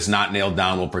everything that's not nailed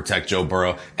down will protect Joe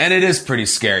Burrow. And it is pretty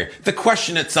scary. The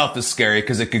question itself is scary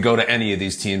because it could go to any of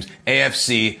these teams.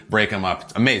 AFC, break them up.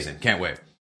 It's amazing. Can't wait.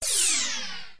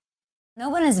 No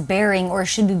one is burying or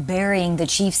should be burying the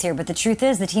Chiefs here, but the truth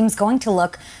is the team's going to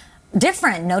look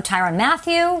different. No Tyrann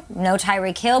Mathieu, no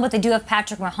Tyreek Hill, but they do have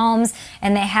Patrick Mahomes,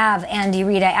 and they have Andy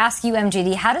Reid. I ask you,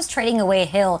 MJD, how does trading away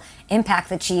Hill impact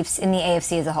the Chiefs in the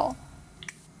AFC as a whole?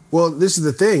 Well, this is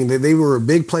the thing. They were a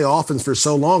big play offense for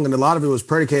so long, and a lot of it was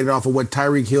predicated off of what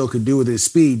Tyreek Hill could do with his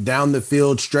speed, down the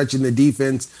field, stretching the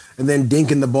defense, and then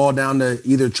dinking the ball down to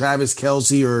either Travis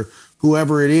Kelce or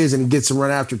whoever it is and get some run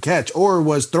after catch, or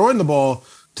was throwing the ball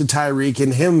to Tyreek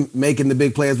and him making the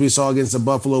big play as we saw against the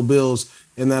Buffalo Bills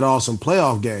in that awesome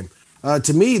playoff game.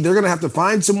 To me, they're going to have to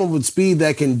find someone with speed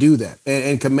that can do that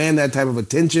and command that type of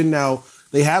attention. Now,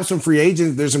 they have some free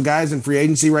agents. There's some guys in free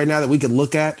agency right now that we could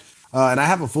look at. And I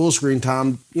have a full screen,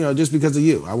 Tom, just because of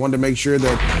you. I wanted to make sure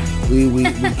that we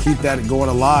keep that going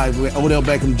alive. Odell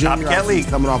Beckham Jr. is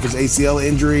coming off his ACL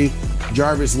injury.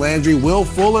 Jarvis Landry. Will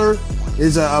Fuller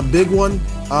is a big one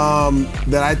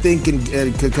that I think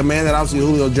can command that. Obviously,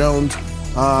 Julio Jones.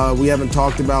 We haven't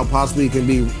talked about possibly can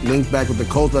be linked back with the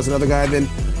Colts. That's another guy. Then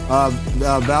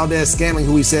Valdez-Scantling,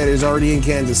 who we said is already in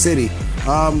Kansas City.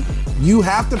 You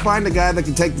have to find a guy that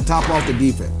can take the top off the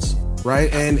defense,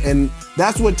 right? And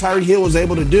that's what Tyreek Hill was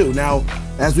able to do. Now,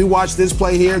 as we watch this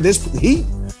play here,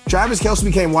 Travis Kelce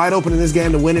became wide open in this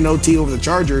game to win an OT over the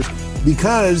Chargers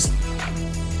because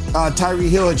Tyreek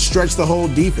Hill had stretched the whole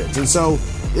defense. And so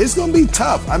it's going to be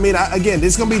tough. I mean,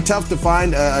 it's going to be tough to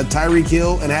find a Tyreek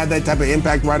Hill and have that type of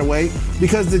impact right away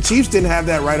because the Chiefs didn't have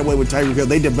that right away with Tyreek Hill.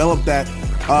 They developed that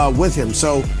with him.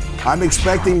 So I'm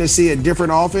expecting to see a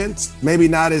different offense, maybe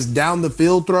not as down the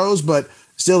field throws, but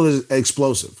still as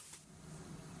explosive.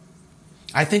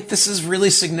 I think this is really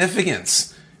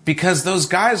significant because those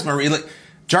guys,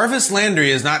 Jarvis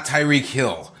Landry is not Tyreek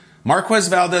Hill. Marquez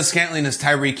Valdez-Scantling is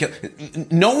Tyreek Hill.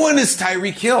 No one is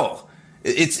Tyreek Hill.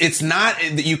 It's not,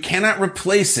 you cannot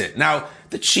replace it. Now,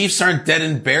 the Chiefs aren't dead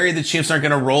and buried. The Chiefs aren't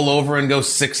going to roll over and go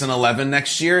 6-11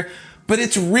 next year. But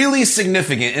it's really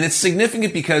significant. And it's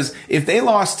significant because if they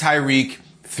lost Tyreek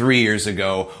 3 years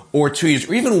ago or 2 years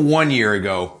or even 1 year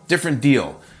ago, different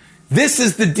deal. This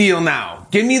is the deal now.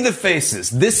 Give me the faces.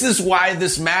 This is why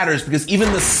this matters, because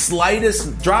even the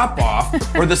slightest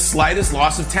drop-off or the slightest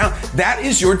loss of talent, that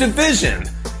is your division.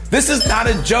 This is not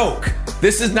a joke.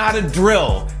 This is not a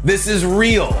drill. This is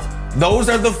real. Those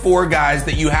are the 4 guys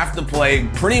that you have to play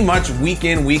pretty much week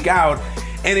in, week out.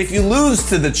 And if you lose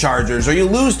to the Chargers or you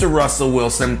lose to Russell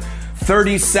Wilson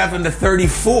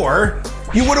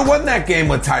 37-34, you would have won that game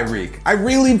with Tyreek. I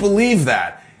really believe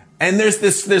that. And there's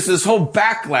this whole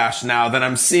backlash now that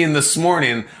I'm seeing this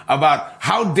morning about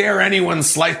how dare anyone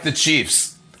slight the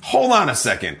Chiefs. Hold on a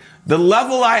second. The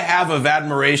level I have of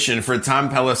admiration for Tom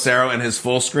Pelissero and his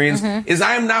full screens is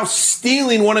I am now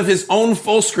stealing one of his own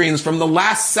full screens from the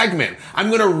last segment. I'm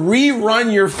going to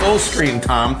rerun your full screen,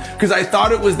 Tom, because I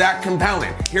thought it was that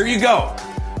compelling. Here you go.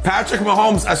 Patrick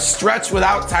Mahomes, a stretch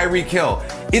without Tyreek Hill.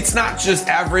 It's not just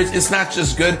average. It's not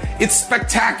just good. It's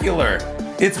spectacular.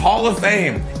 It's Hall of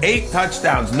Fame. 8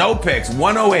 touchdowns, no picks,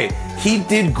 108. He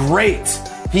did great.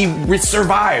 He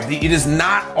survived. It is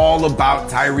not all about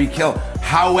Tyreek Hill.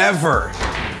 However,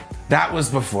 that was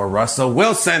before Russell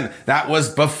Wilson. That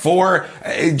was before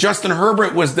Justin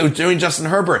Herbert was doing Justin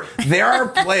Herbert. There are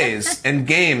plays and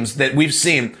games that we've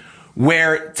seen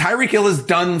where Tyreek Hill has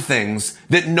done things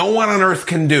that no one on earth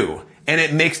can do, and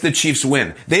it makes the Chiefs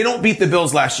win. They don't beat the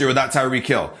Bills last year without Tyreek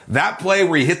Hill. That play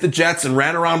where he hit the Jets and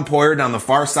ran around Poyer down the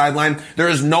far sideline, there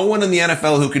is no one in the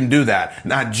NFL who can do that.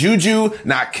 Not Juju,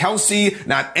 not Kelsey,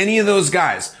 not any of those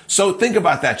guys. So think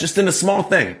about that, just in a small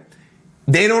thing.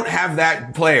 They don't have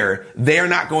that player. They are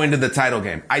not going to the title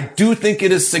game. I do think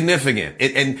it is significant.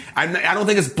 I don't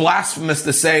think it's blasphemous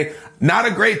to say, not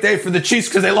a great day for the Chiefs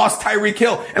because they lost Tyreek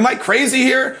Hill. Am I crazy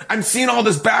here? I'm seeing all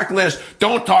this backlash.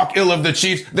 Don't talk ill of the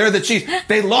Chiefs. They're the Chiefs.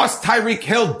 They lost Tyreek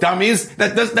Hill, dummies.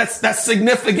 That's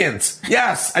significant.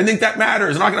 Yes, I think that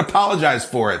matters. I'm not going to apologize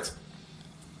for it.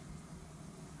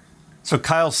 So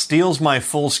Kyle steals my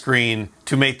full screen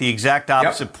to make the exact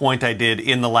opposite point I did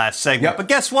in the last segment. But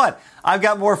guess what? I've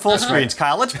got more full screens,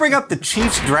 Kyle. Let's bring up the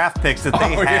Chiefs draft picks that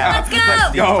they have.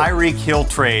 Let's go. The Tyreek Hill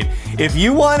trade. If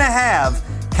you want to have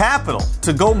capital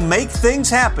to go make things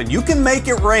happen, you can make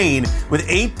it rain with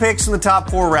 8 picks in the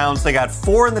top 4 rounds. They got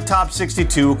 4 in the top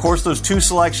 62. Of course, those 2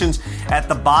 selections at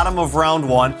the bottom of round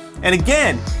 1. And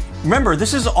again, remember,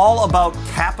 this is all about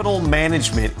capital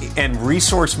management and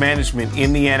resource management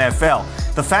in the NFL.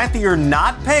 The fact that you're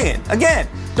not paying, again,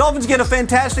 Dolphins get a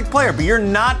fantastic player, but you're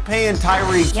not paying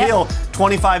Tyreek Hill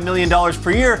 $25 million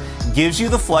per year gives you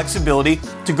the flexibility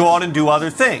to go out and do other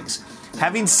things.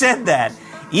 Having said that,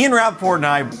 Ian Rappaport and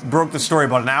I broke the story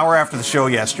about an hour after the show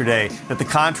yesterday that the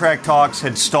contract talks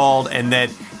had stalled and that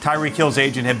Tyreek Hill's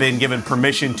agent had been given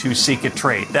permission to seek a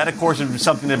trade. That, of course, is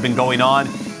something that had been going on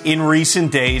in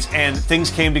recent days, and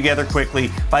things came together quickly.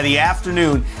 By the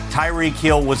afternoon, Tyreek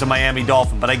Hill was a Miami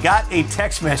Dolphin. But I got a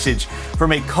text message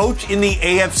from a coach in the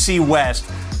AFC West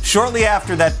shortly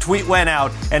after that tweet went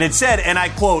out, and it said, and I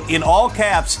quote, in all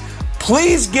caps,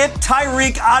 "Please get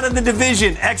Tyreek out of the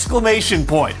division!" Exclamation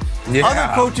point. Yeah.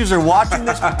 Other coaches are watching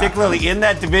this, particularly in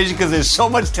that division, because there's so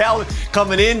much talent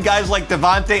coming in. Guys like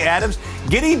Devontae Adams.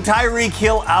 Getting Tyreek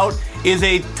Hill out is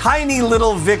a tiny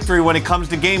little victory when it comes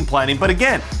to game planning. But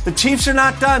again, the Chiefs are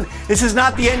not done. This is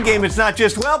not the end game. It's not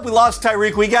just, well, we lost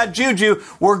Tyreek, we got Juju,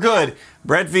 we're good.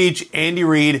 Brett Veach, Andy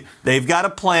Reid, they've got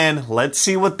a plan. Let's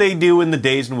see what they do in the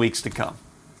days and weeks to come.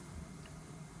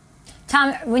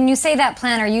 Tom, when you say that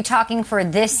plan, are you talking for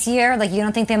this year? Like, you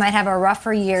don't think they might have a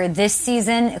rougher year this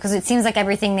season? Because it seems like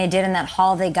everything they did in that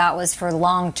haul they got was for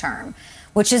long term,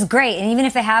 which is great. And even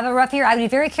if they have a rough year, I would be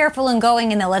very careful in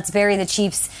going in the let's bury the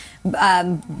Chiefs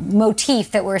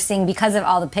motif that we're seeing because of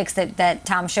all the picks that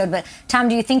Tom showed. But, Tom,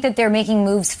 do you think that they're making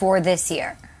moves for this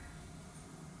year?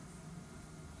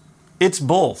 It's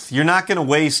both. You're not going to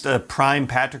waste a prime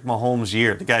Patrick Mahomes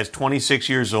year. The guy's 26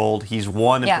 years old. He's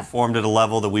won and performed at a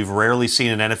level that we've rarely seen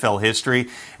in NFL history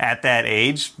at that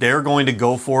age. They're going to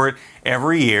go for it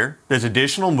every year. There's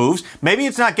additional moves. Maybe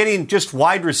it's not getting just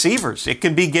wide receivers. It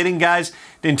could be getting guys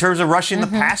in terms of rushing the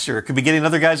passer. It could be getting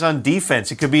other guys on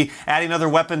defense. It could be adding other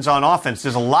weapons on offense.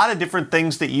 There's a lot of different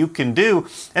things that you can do.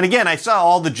 And again, I saw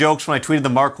all the jokes when I tweeted the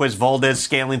Marquez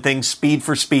Valdez-Scantling thing, speed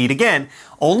for speed. Again,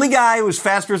 only guy who was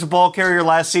faster as a ball carrier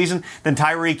last season than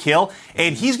Tyreek Hill,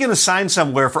 and he's going to sign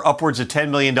somewhere for upwards of $10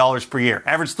 million per year.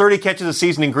 Average 30 catches a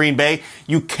season in Green Bay.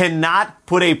 You cannot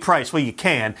put a price. Well, you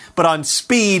can, but on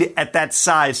speed at that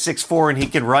size, 6'4", and he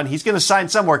can run, he's going to sign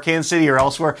somewhere, Kansas City or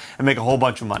elsewhere, and make a whole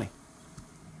bunch of money.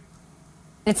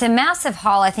 It's a massive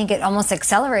haul. I think it almost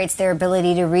accelerates their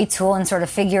ability to retool and sort of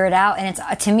figure it out. And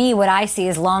it's, to me, what I see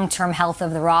is long-term health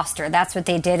of the roster. That's what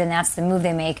they did, and that's the move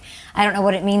they make. I don't know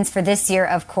what it means for this year,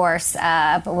 of course,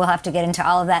 but we'll have to get into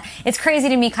all of that. It's crazy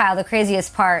to me, Kyle. The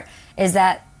craziest part is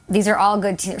that these are all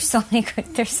good teams.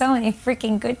 There's so many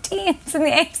freaking good teams in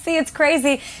the AFC. It's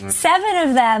crazy. 7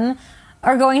 of them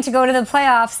are going to go to the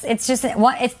playoffs. It's just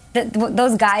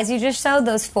those guys you just showed,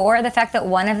 those four, the fact that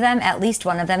one of them, at least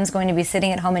one of them, is going to be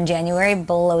sitting at home in January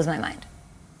blows my mind.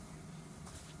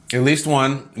 At least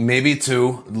one, maybe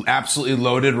two, absolutely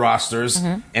loaded rosters,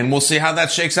 and we'll see how that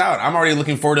shakes out. I'm already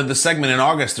looking forward to the segment in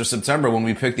August or September when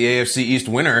we pick the AFC East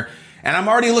winner, and I'm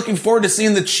already looking forward to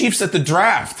seeing the Chiefs at the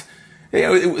draft.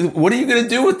 What are you going to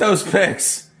do with those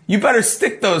picks? You better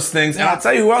stick those things, and I'll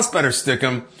tell you who else better stick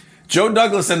them. Joe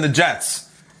Douglas and the Jets.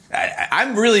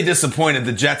 I'm really disappointed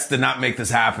the Jets did not make this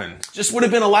happen. Just would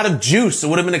have been a lot of juice. It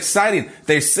would have been exciting.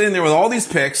 They're sitting there with all these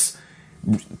picks,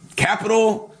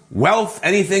 capital, wealth,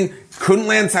 anything, couldn't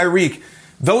land Tyreek.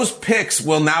 Those picks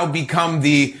will now become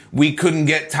the we couldn't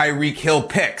get Tyreek Hill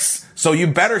picks. So you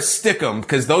better stick them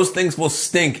because those things will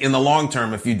stink in the long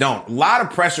term if you don't. A lot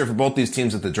of pressure for both these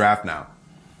teams at the draft now.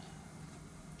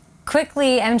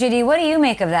 Quickly, MJD, what do you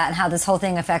make of that and how this whole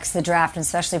thing affects the draft,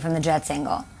 especially from the Jets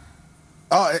angle?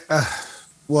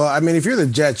 Well, I mean, if you're the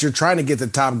Jets, you're trying to get the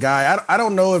top guy. I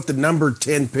don't know if the number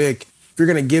 10 pick, if you're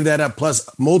going to give that up plus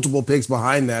multiple picks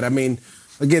behind that. I mean,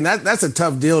 again, that's a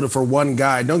tough deal for one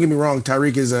guy. Don't get me wrong,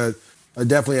 Tyreek is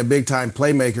definitely a big-time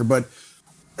playmaker. But,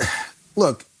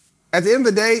 look, at the end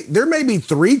of the day, there may be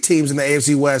 3 teams in the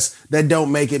AFC West that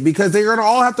don't make it because they're going to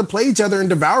all have to play each other and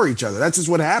devour each other. That's just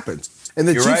what happens. And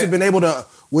the Chiefs have been able to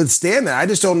withstand that. I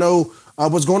just don't know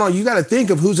what's going on. You got to think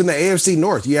of who's in the AFC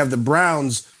North. You have the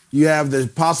Browns. You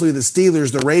have possibly the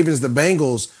Steelers, the Ravens, the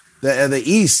Bengals. The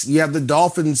East, you have the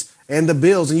Dolphins and the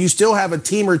Bills. And you still have a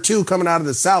team or two coming out of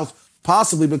the South,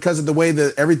 possibly because of the way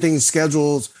that everything's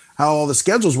schedules, how all the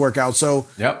schedules work out. So,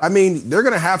 I mean, they're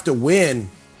going to have to win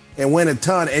and win a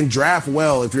ton and draft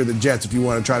well if you're the Jets, if you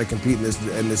want to try to compete in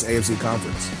this AFC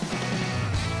conference.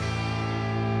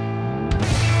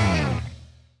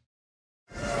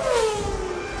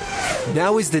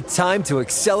 Now is the time to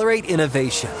accelerate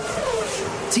innovation.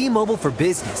 T-Mobile for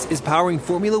Business is powering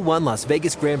Formula One Las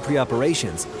Vegas Grand Prix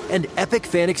operations and epic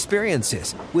fan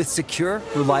experiences with secure,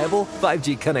 reliable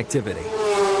 5G connectivity.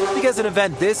 Because an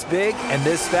event this big and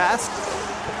this fast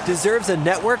deserves a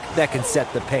network that can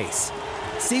set the pace.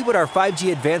 See what our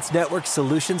 5G advanced network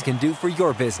solutions can do for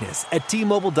your business at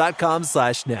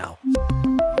T-Mobile.com/now.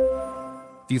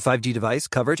 View 5G device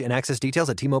coverage and access details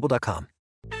at T-Mobile.com.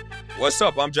 What's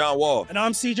up? I'm John Wall. And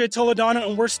I'm CJ Toledano,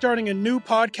 and we're starting a new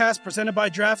podcast presented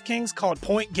by DraftKings called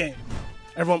Point Game.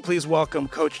 Everyone, please welcome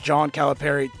Coach John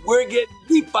Calipari. We're getting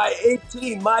beat by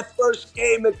 18. My first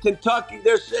game in Kentucky,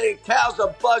 they're saying Cal's a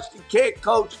bust. He can't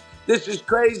coach. This is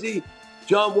crazy.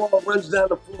 John Wall runs down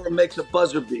the floor and makes a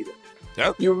buzzer beater.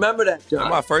 Yep. You remember that, John?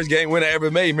 That's my first game win I ever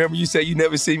made. Remember you said you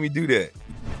never see me do that.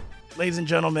 Ladies and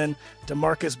gentlemen,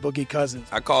 DeMarcus Boogie Cousins.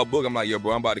 I called Boog. I'm like, yo,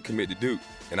 bro, I'm about to commit to Duke.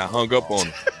 And I hung up on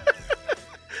him.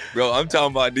 Bro, I'm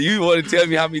talking about, do you want to tell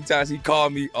me how many times he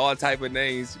called me all type of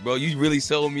names? Bro, you really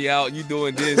sold me out. You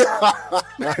doing this.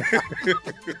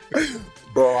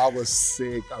 Bro, I was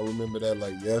sick. I remember that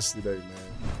like yesterday,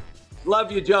 man.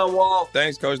 Love you, John Wall.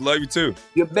 Thanks, Coach. Love you, too.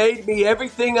 You made me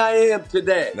everything I am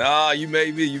today. Nah, you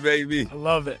made me. You made me. I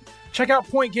love it. Check out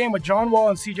Point Game with John Wall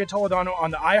and CJ Toledano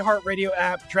on the iHeartRadio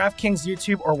app, DraftKings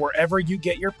YouTube, or wherever you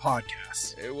get your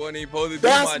podcasts. It wasn't even supposed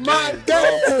to be my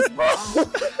game, bro.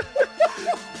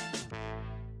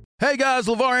 Hey guys,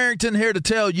 LeVar Arrington here to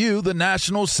tell you the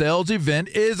national sales event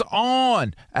is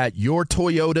on at your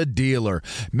Toyota dealer,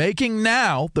 making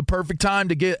now the perfect time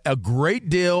to get a great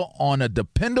deal on a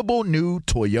dependable new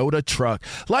Toyota truck,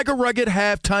 like a rugged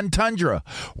half-ton Tundra.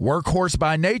 Workhorse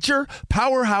by nature,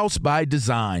 powerhouse by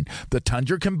design. The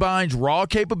Tundra combines raw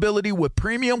capability with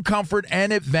premium comfort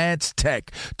and advanced tech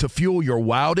to fuel your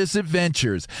wildest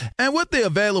adventures. And with the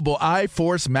available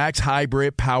iForce Max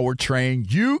Hybrid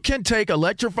powertrain, you can take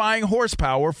electrifying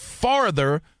horsepower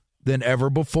farther than ever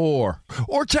before.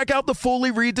 Or check out the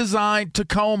fully redesigned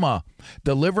Tacoma,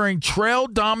 delivering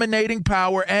trail-dominating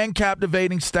power and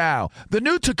captivating style. The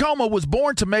new Tacoma was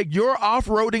born to make your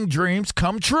off-roading dreams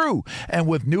come true. And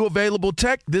with new available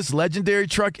tech, this legendary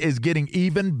truck is getting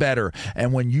even better.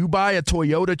 And when you buy a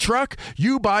Toyota truck,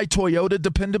 you buy Toyota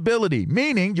dependability,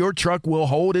 meaning your truck will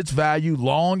hold its value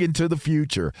long into the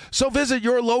future. So visit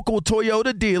your local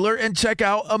Toyota dealer and check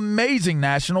out amazing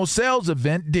national sales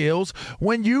event deals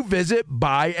when you visit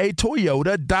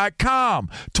buyatoyota.com.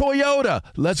 Toyota,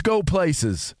 let's go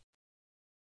places.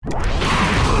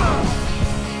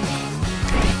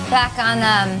 Back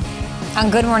on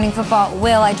Good Morning Football,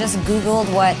 Will, I just Googled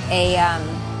what a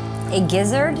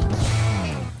gizzard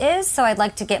is, so I'd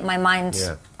like to get my mind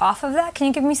off of that. Can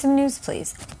you give me some news,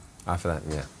 please? Off of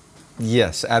that, yeah.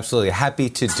 Yes, absolutely. Happy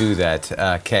to do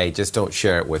that, Kay. Just don't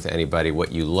share it with anybody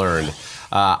what you learned.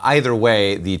 Either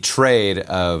way, the trade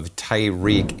of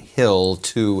Tyreek Hill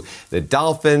to the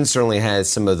Dolphins certainly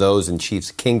has some of those in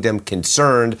Chiefs Kingdom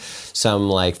concerned. Some,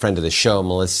 like friend of the show,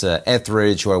 Melissa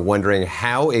Etheridge, who are wondering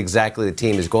how exactly the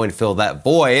team is going to fill that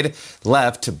void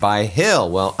left by Hill.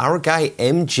 Well, our guy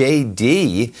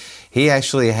MJD, he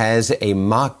actually has a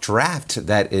mock draft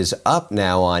that is up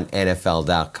now on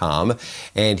NFL.com,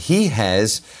 and he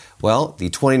has, well, the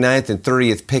 29th and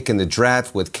 30th pick in the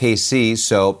draft with KC,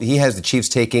 so he has the Chiefs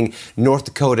taking North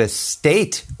Dakota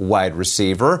State wide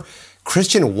receiver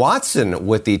Christian Watson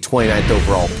with the 29th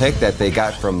overall pick that they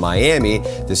got from Miami.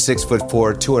 The 6'4",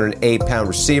 208-pound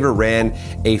receiver ran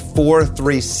a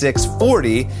 4.36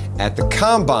 40 at the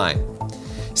Combine.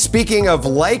 Speaking of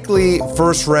likely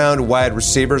first-round wide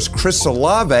receivers, Chris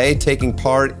Olave taking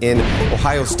part in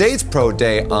Ohio State's Pro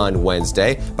Day on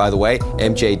Wednesday. By the way,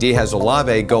 MJD has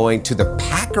Olave going to the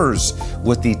Packers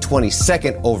with the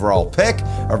 22nd overall pick.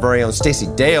 Our very own Stacey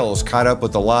Dales caught up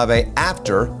with Olave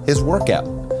after his workout.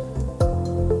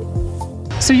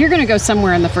 So you're going to go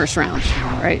somewhere in the first round,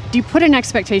 right? Do you put an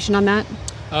expectation on that?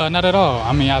 Not at all.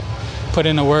 I mean, I put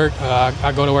in the work.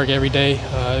 I go to work every day.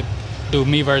 Do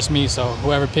me versus me. So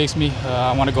whoever picks me,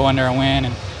 I want to go in there and win.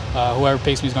 And whoever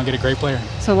picks me is going to get a great player.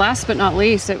 So last but not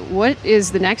least, what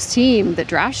is the next team that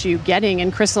drafts you getting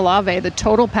in Chris Olave, the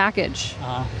total package?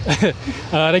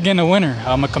 They're getting a winner.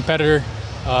 I'm a competitor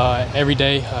every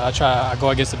day. I go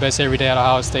against the best every day at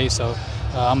Ohio State. So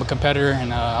I'm a competitor,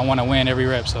 and I want to win every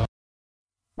rep. So.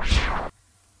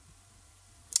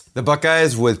 The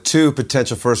Buckeyes with two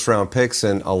potential first-round picks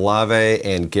in Olave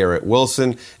and Garrett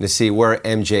Wilson. And to see where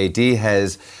MJD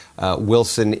has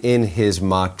Wilson in his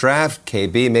mock draft,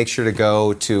 KB, make sure to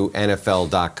go to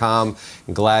NFL.com.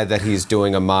 I'm glad that he's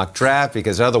doing a mock draft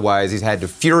because otherwise he's had to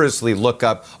furiously look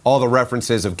up all the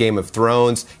references of Game of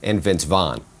Thrones and Vince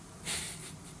Vaughn.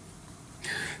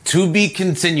 To be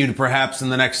continued, perhaps, in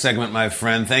the next segment, my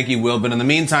friend. Thank you, Will. But in the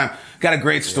meantime, got a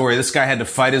great story. This guy had to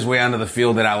fight his way onto the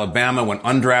field at Alabama, went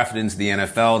undrafted into the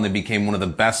NFL, and then became one of the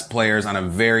best players on a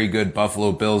very good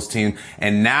Buffalo Bills team.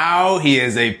 And now he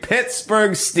is a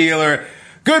Pittsburgh Steeler.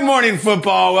 Good morning,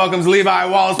 football. Welcomes Levi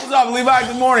Wallace. What's up, Levi?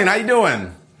 Good morning. How you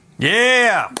doing?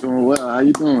 Yeah. Doing well. How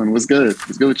you doing? What's good?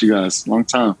 What's good with you guys? Long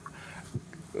time.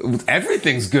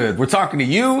 Everything's good. We're talking to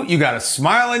you. You got a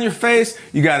smile on your face.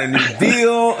 You got a new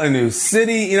deal, a new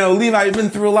city. You know, Levi, you've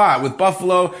been through a lot with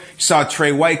Buffalo. You saw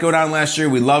Trey White go down last year.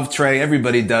 We love Trey.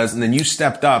 Everybody does. And then you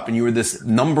stepped up and you were this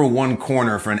number one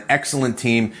corner for an excellent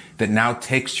team that now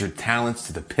takes your talents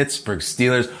to the Pittsburgh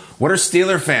Steelers. What are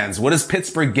Steeler fans? What is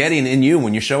Pittsburgh getting in you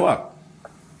when you show up?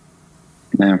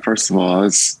 Man, first of all,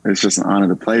 it's just an honor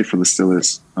to play for the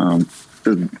Steelers.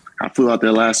 I flew out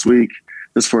there last week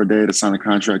just for a day to sign a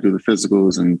contract, do the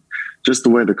physicals, and just the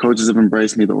way the coaches have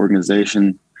embraced me, the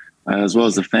organization, as well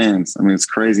as the fans. I mean, it's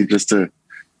crazy just to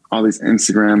all these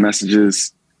Instagram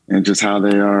messages and just how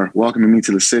they are welcoming me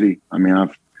to the city. I mean,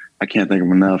 I can't thank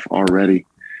them enough already.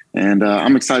 And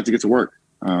I'm excited to get to work.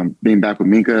 Being back with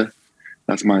Minka,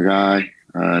 that's my guy.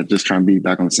 Just trying to be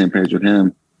back on the same page with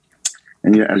him.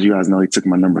 And yeah, as you guys know, he took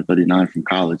my number 39 from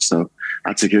college. So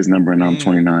I took his number and now I'm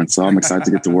 29. So I'm excited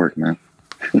to get to work, man.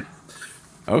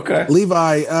 Okay.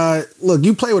 Levi, look,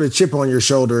 you play with a chip on your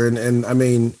shoulder. And I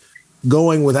mean,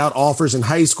 going without offers in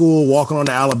high school, walking on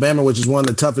to Alabama, which is one of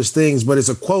the toughest things. But it's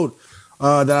a quote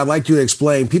that I'd like you to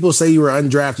explain. People say you were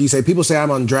undrafted. You say, people say I'm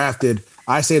undrafted.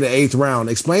 I say the 8th round.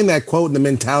 Explain that quote and the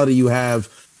mentality you have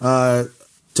to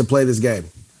play this game.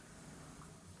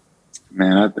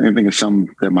 Man, I think it's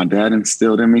something that my dad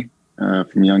instilled in me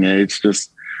from a young age,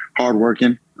 just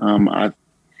hardworking.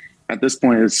 At this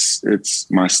point, it's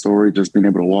my story, just being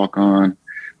able to walk on,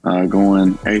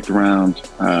 going 8th round.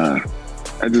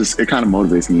 It kind of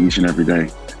motivates me each and every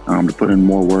day to put in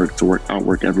more work, to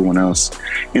outwork everyone else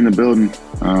in the building.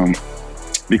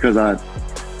 Because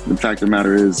the fact of the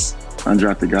matter is,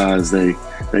 undrafted guys, they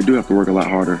do have to work a lot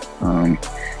harder.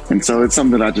 And so it's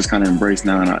something that I just kind of embrace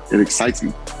now, and it excites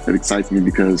me. It excites me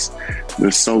because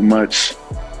there's so much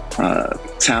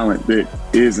talent that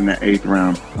is in that 8th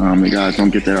round. The guys don't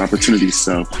get their opportunities,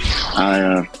 so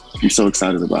I'm so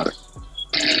excited about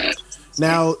it.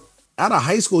 Now, out of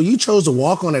high school, you chose to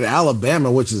walk on at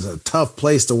Alabama, which is a tough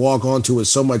place to walk on to with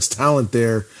so much talent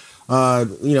there.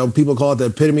 People call it the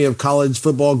epitome of college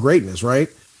football greatness, right?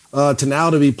 To now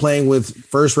to be playing with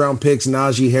first-round picks,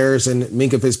 Najee Harris and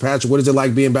Minkah Fitzpatrick. What is it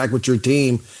like being back with your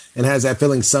team, and has that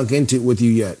feeling sunk into with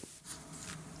you yet?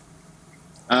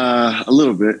 A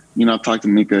little bit. I've talked to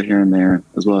Minkah here and there,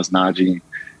 as well as Najee.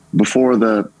 Before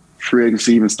the free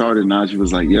agency even started, Najee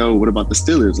was like, yo, what about the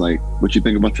Steelers? Like, what you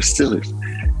think about the Steelers?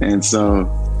 And so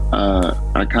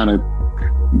I kind of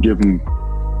give him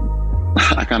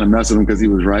I kind of messed with him because he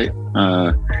was right.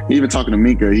 Even talking to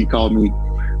Minka, he called me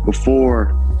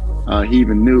before he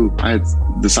even knew I had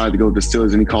decided to go with the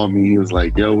Steelers, and he called me. He was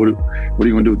like, "Yo, what are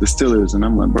you gonna do with the Steelers?" And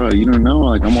I'm like, "Bro, you don't know.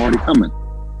 Like, I'm already coming."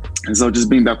 And so just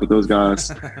being back with those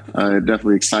guys, it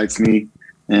definitely excites me,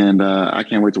 and I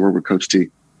can't wait to work with Coach T.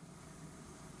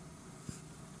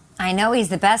 I know he's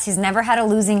the best. He's never had a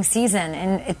losing season,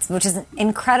 and which is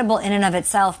incredible in and of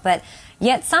itself. But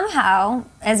yet somehow,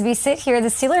 as we sit here, the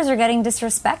Steelers are getting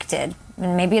disrespected.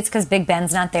 And maybe it's because Big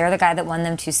Ben's not there, the guy that won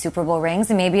them 2 Super Bowl rings.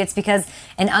 And maybe it's because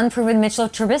an unproven Mitchell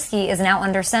Trubisky is now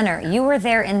under center. You were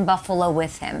there in Buffalo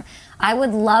with him. I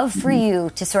would love for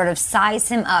you to sort of size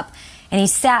him up. And he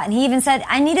sat, and he even said,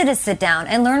 I needed to sit down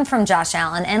and learn from Josh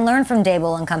Allen and learn from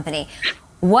Daboll and company.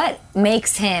 What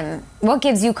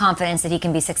gives you confidence that he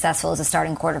can be successful as a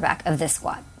starting quarterback of this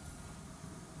squad?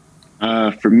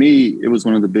 For me, it was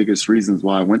one of the biggest reasons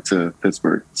why I went to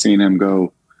Pittsburgh, seeing him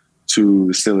go to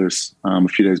the Steelers a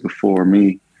few days before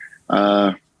me.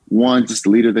 One, just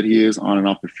the leader that he is on and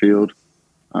off the field.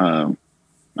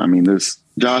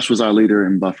 Josh was our leader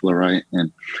in Buffalo, right?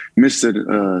 And Mitch did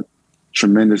a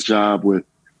tremendous job with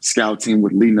scouting,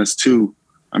 with leading us to.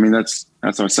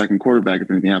 That's our second quarterback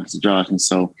if anything happens to Josh. And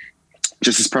so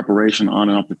just his preparation on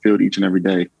and off the field each and every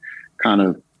day kind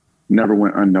of never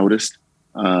went unnoticed,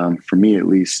 for me at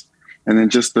least. And then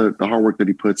just the hard work that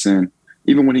he puts in.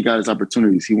 Even when he got his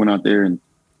opportunities, he went out there and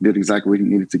did exactly what he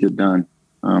needed to get done.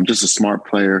 Just a smart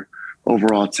player,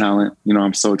 overall talent.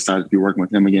 I'm so excited to be working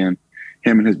with him again.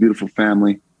 Him and his beautiful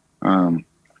family. I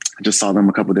just saw them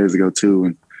a couple of days ago too.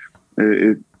 And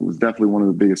it was definitely one of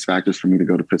the biggest factors for me to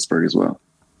go to Pittsburgh as well.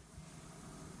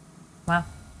 Wow.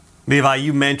 Levi,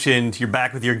 you mentioned you're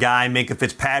back with your guy, Minkah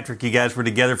Fitzpatrick. You guys were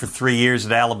together for 3 years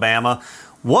at Alabama.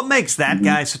 What makes that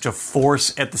guy such a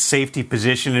force at the safety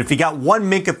position? And if you got one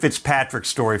Minkah Fitzpatrick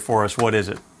story for us, what is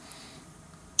it?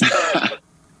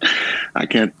 I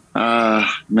can't.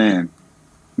 Man,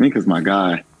 Minkah's my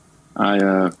guy.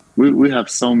 We have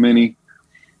so many.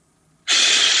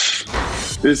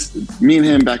 Me and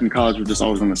him back in college were just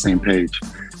always on the same page.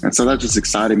 And so that just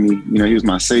excited me. He was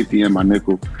my safety and my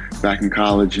nickel back in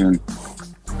college, and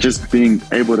just being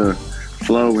able to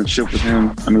flow and shift with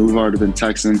him. We've already been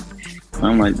texting.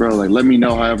 I'm like, bro, let me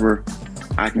know however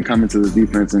I can come into the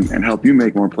defense and help you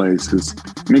make more plays, because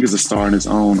Minkah's a star in his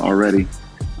own already.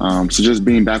 So just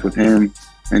being back with him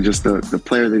and just the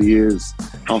player that he is,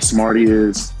 how smart he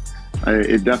is,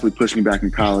 it definitely pushed me back in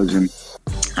college. And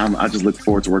I just look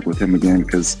forward to working with him again,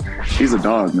 because he's a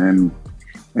dog, man.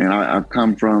 And I've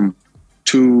come from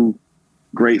 2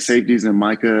 great safeties in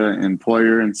Micah and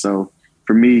Poyer. And so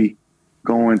for me,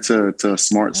 going to a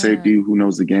smart safety who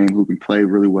knows the game, who can play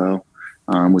really well,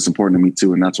 was important to me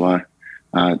too. And that's why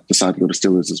I decided to go to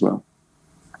Steelers as well.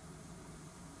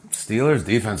 Steelers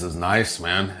defense is nice,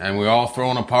 man. And we're all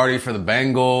throwing a party for the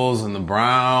Bengals and the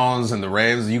Browns and the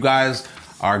Ravens. You guys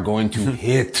are going to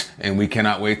hit, and we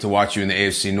cannot wait to watch you in the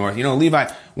AFC North. Levi,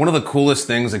 one of the coolest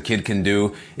things a kid can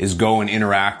do is go and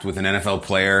interact with an NFL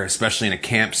player, especially in a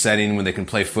camp setting when they can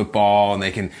play football and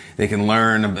they can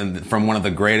learn from one of the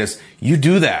greatest. You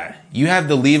do that. You have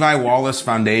the Levi Wallace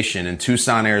Foundation in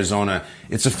Tucson, Arizona.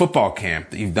 It's a football camp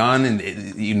that you've done, and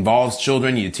it involves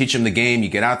children. You teach them the game. You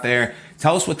get out there.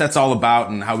 Tell us what that's all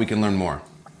about and how we can learn more.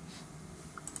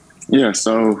 Yeah,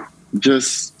 so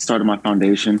just started my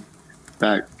foundation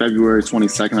back February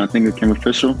 22nd, I think it became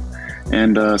official.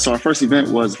 And so our first event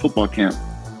was a football camp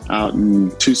out in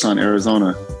Tucson,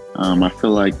 Arizona. I feel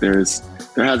like there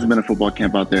hasn't been a football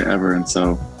camp out there ever. And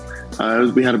so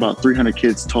we had about 300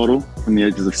 kids total from the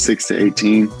ages of 6 to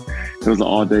 18. It was an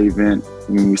all-day event.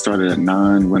 We started at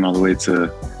 9, went all the way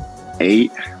to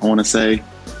 8, I want to say.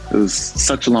 It was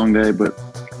such a long day, but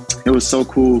it was so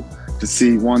cool to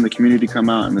see, the community come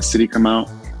out and the city come out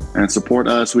and support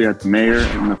us. We had the mayor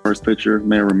in the first picture,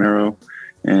 Mayor Romero,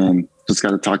 and just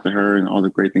got to talk to her and all the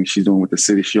great things she's doing with the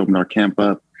city. She opened our camp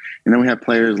up. And then we had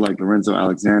players like Lorenzo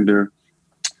Alexander,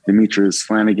 Demetrius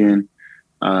Flanagan,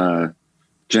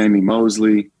 Jamie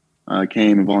Mosley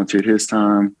came and volunteered his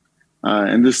time.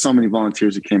 And there's so many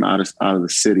volunteers who came out of the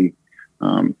city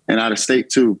and out of state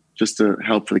too, just to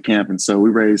help for the camp. And so we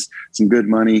raised some good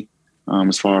money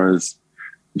as far as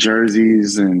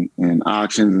jerseys and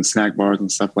auctions and snack bars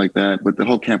and stuff like that. But the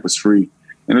whole camp was free.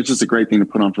 And it's just a great thing to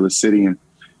put on for the city. And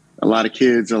a lot of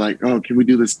kids are like, oh, can we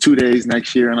do this 2 days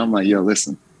next year? And I'm like, yo,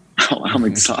 listen, I'm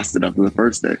exhausted after the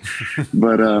first day.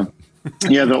 But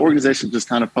the organization just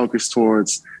kind of focused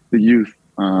towards the youth,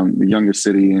 the younger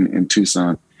city in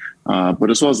Tucson,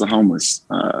 but as well as the homeless.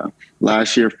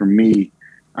 Last year for me,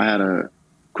 I had a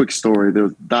quick story. There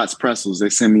was Dots Pretzels. They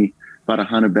sent me about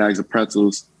 100 bags of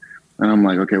pretzels And I'm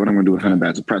like, okay, what am I going to do with 100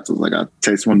 bags of pretzels? Like, I'll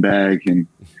taste one bag and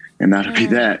that'll be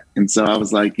that. And so I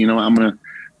was like, I'm going to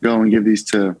go and give these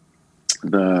to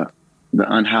the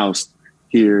unhoused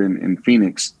here in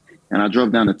Phoenix. And I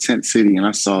drove down to Tent City and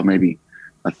I saw maybe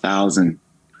 1,000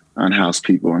 unhoused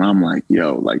people. And I'm like,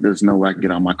 yo, like, there's no way I can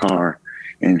get out of my car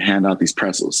and hand out these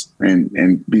pretzels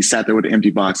and be sat there with an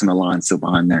empty box and a line still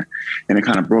behind there. And it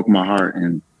kind of broke my heart.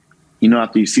 And,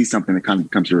 after you see something, it kind of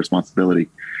becomes your responsibility.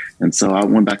 And so I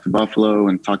went back to Buffalo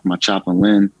and talked to my chaplain,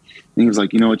 Lynn. And he was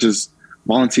like, just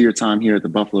volunteer your time here at the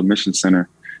Buffalo Mission Center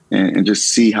and just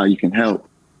see how you can help.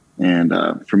 And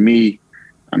for me,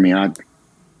 I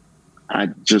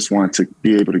just wanted to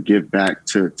be able to give back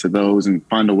to those and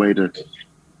find a way to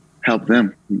help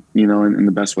them, in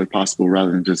the best way possible,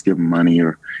 rather than just give them money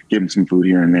or give them some food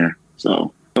here and there.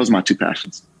 So those are my two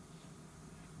passions.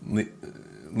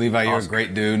 Levi, you're a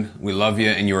great dude. We love you,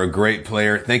 and you're a great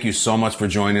player. Thank you so much for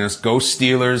joining us. Go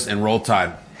Steelers and Roll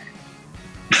Tide.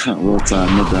 Roll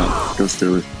Tide, no doubt. Go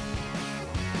Steelers.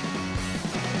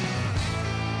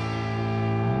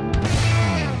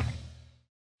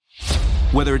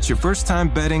 Whether it's your first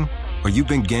time betting or you've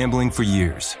been gambling for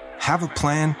years, have a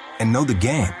plan and know the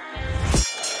game.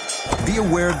 Be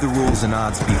aware of the rules and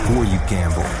odds before you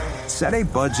gamble. Set a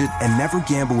budget and never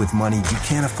gamble with money you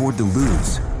can't afford to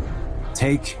lose.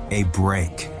 Take a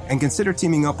break and consider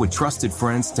teaming up with trusted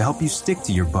friends to help you stick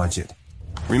to your budget.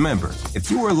 Remember, if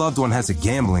you or a loved one has a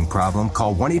gambling problem,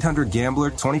 call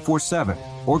 1-800-GAMBLER 24/7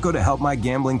 or go to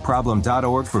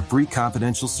helpmygamblingproblem.org for free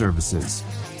confidential services.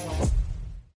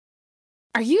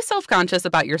 Are you self-conscious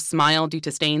about your smile due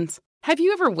to stains? Have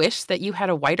you ever wished that you had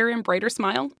a whiter and brighter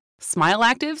smile? Smile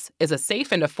Actives is a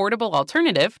safe and affordable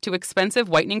alternative to expensive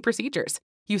whitening procedures.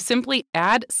 You simply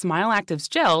add Smile Actives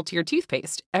gel to your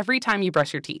toothpaste every time you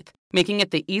brush your teeth, making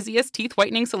it the easiest teeth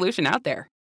whitening solution out there.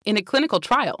 In a clinical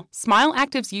trial, Smile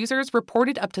Actives users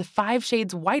reported up to 5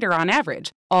 shades whiter on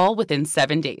average, all within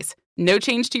 7 days. No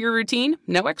change to your routine,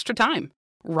 no extra time.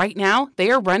 Right now,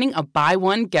 they are running a buy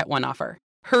one, get one offer.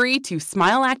 Hurry to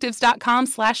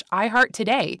smileactives.com/iHeart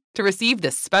today to receive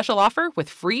this special offer with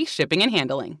free shipping and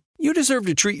handling. You deserve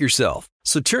to treat yourself,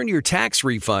 so turn your tax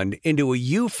refund into a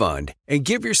U fund and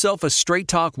give yourself a Straight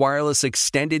Talk Wireless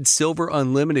Extended Silver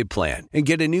Unlimited plan and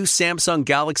get a new Samsung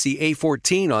Galaxy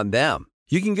A14 on them.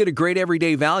 You can get a great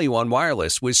everyday value on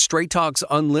wireless with Straight Talk's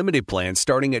Unlimited plan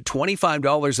starting at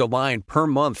 $25 a line per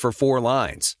month for 4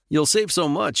 lines. You'll save so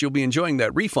much you'll be enjoying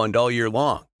that refund all year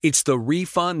long. It's the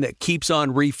refund that keeps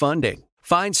on refunding.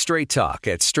 Find Straight Talk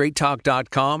at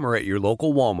straighttalk.com or at your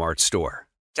local Walmart store.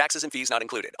 Taxes and fees not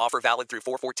included. Offer valid through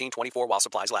 4/14/24 while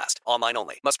supplies last. Online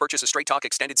only. Must purchase a Straight Talk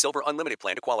Extended Silver Unlimited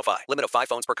plan to qualify. Limit of 5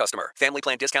 phones per customer. Family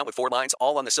plan discount with 4 lines,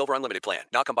 all on the Silver Unlimited plan.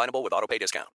 Not combinable with auto pay discount.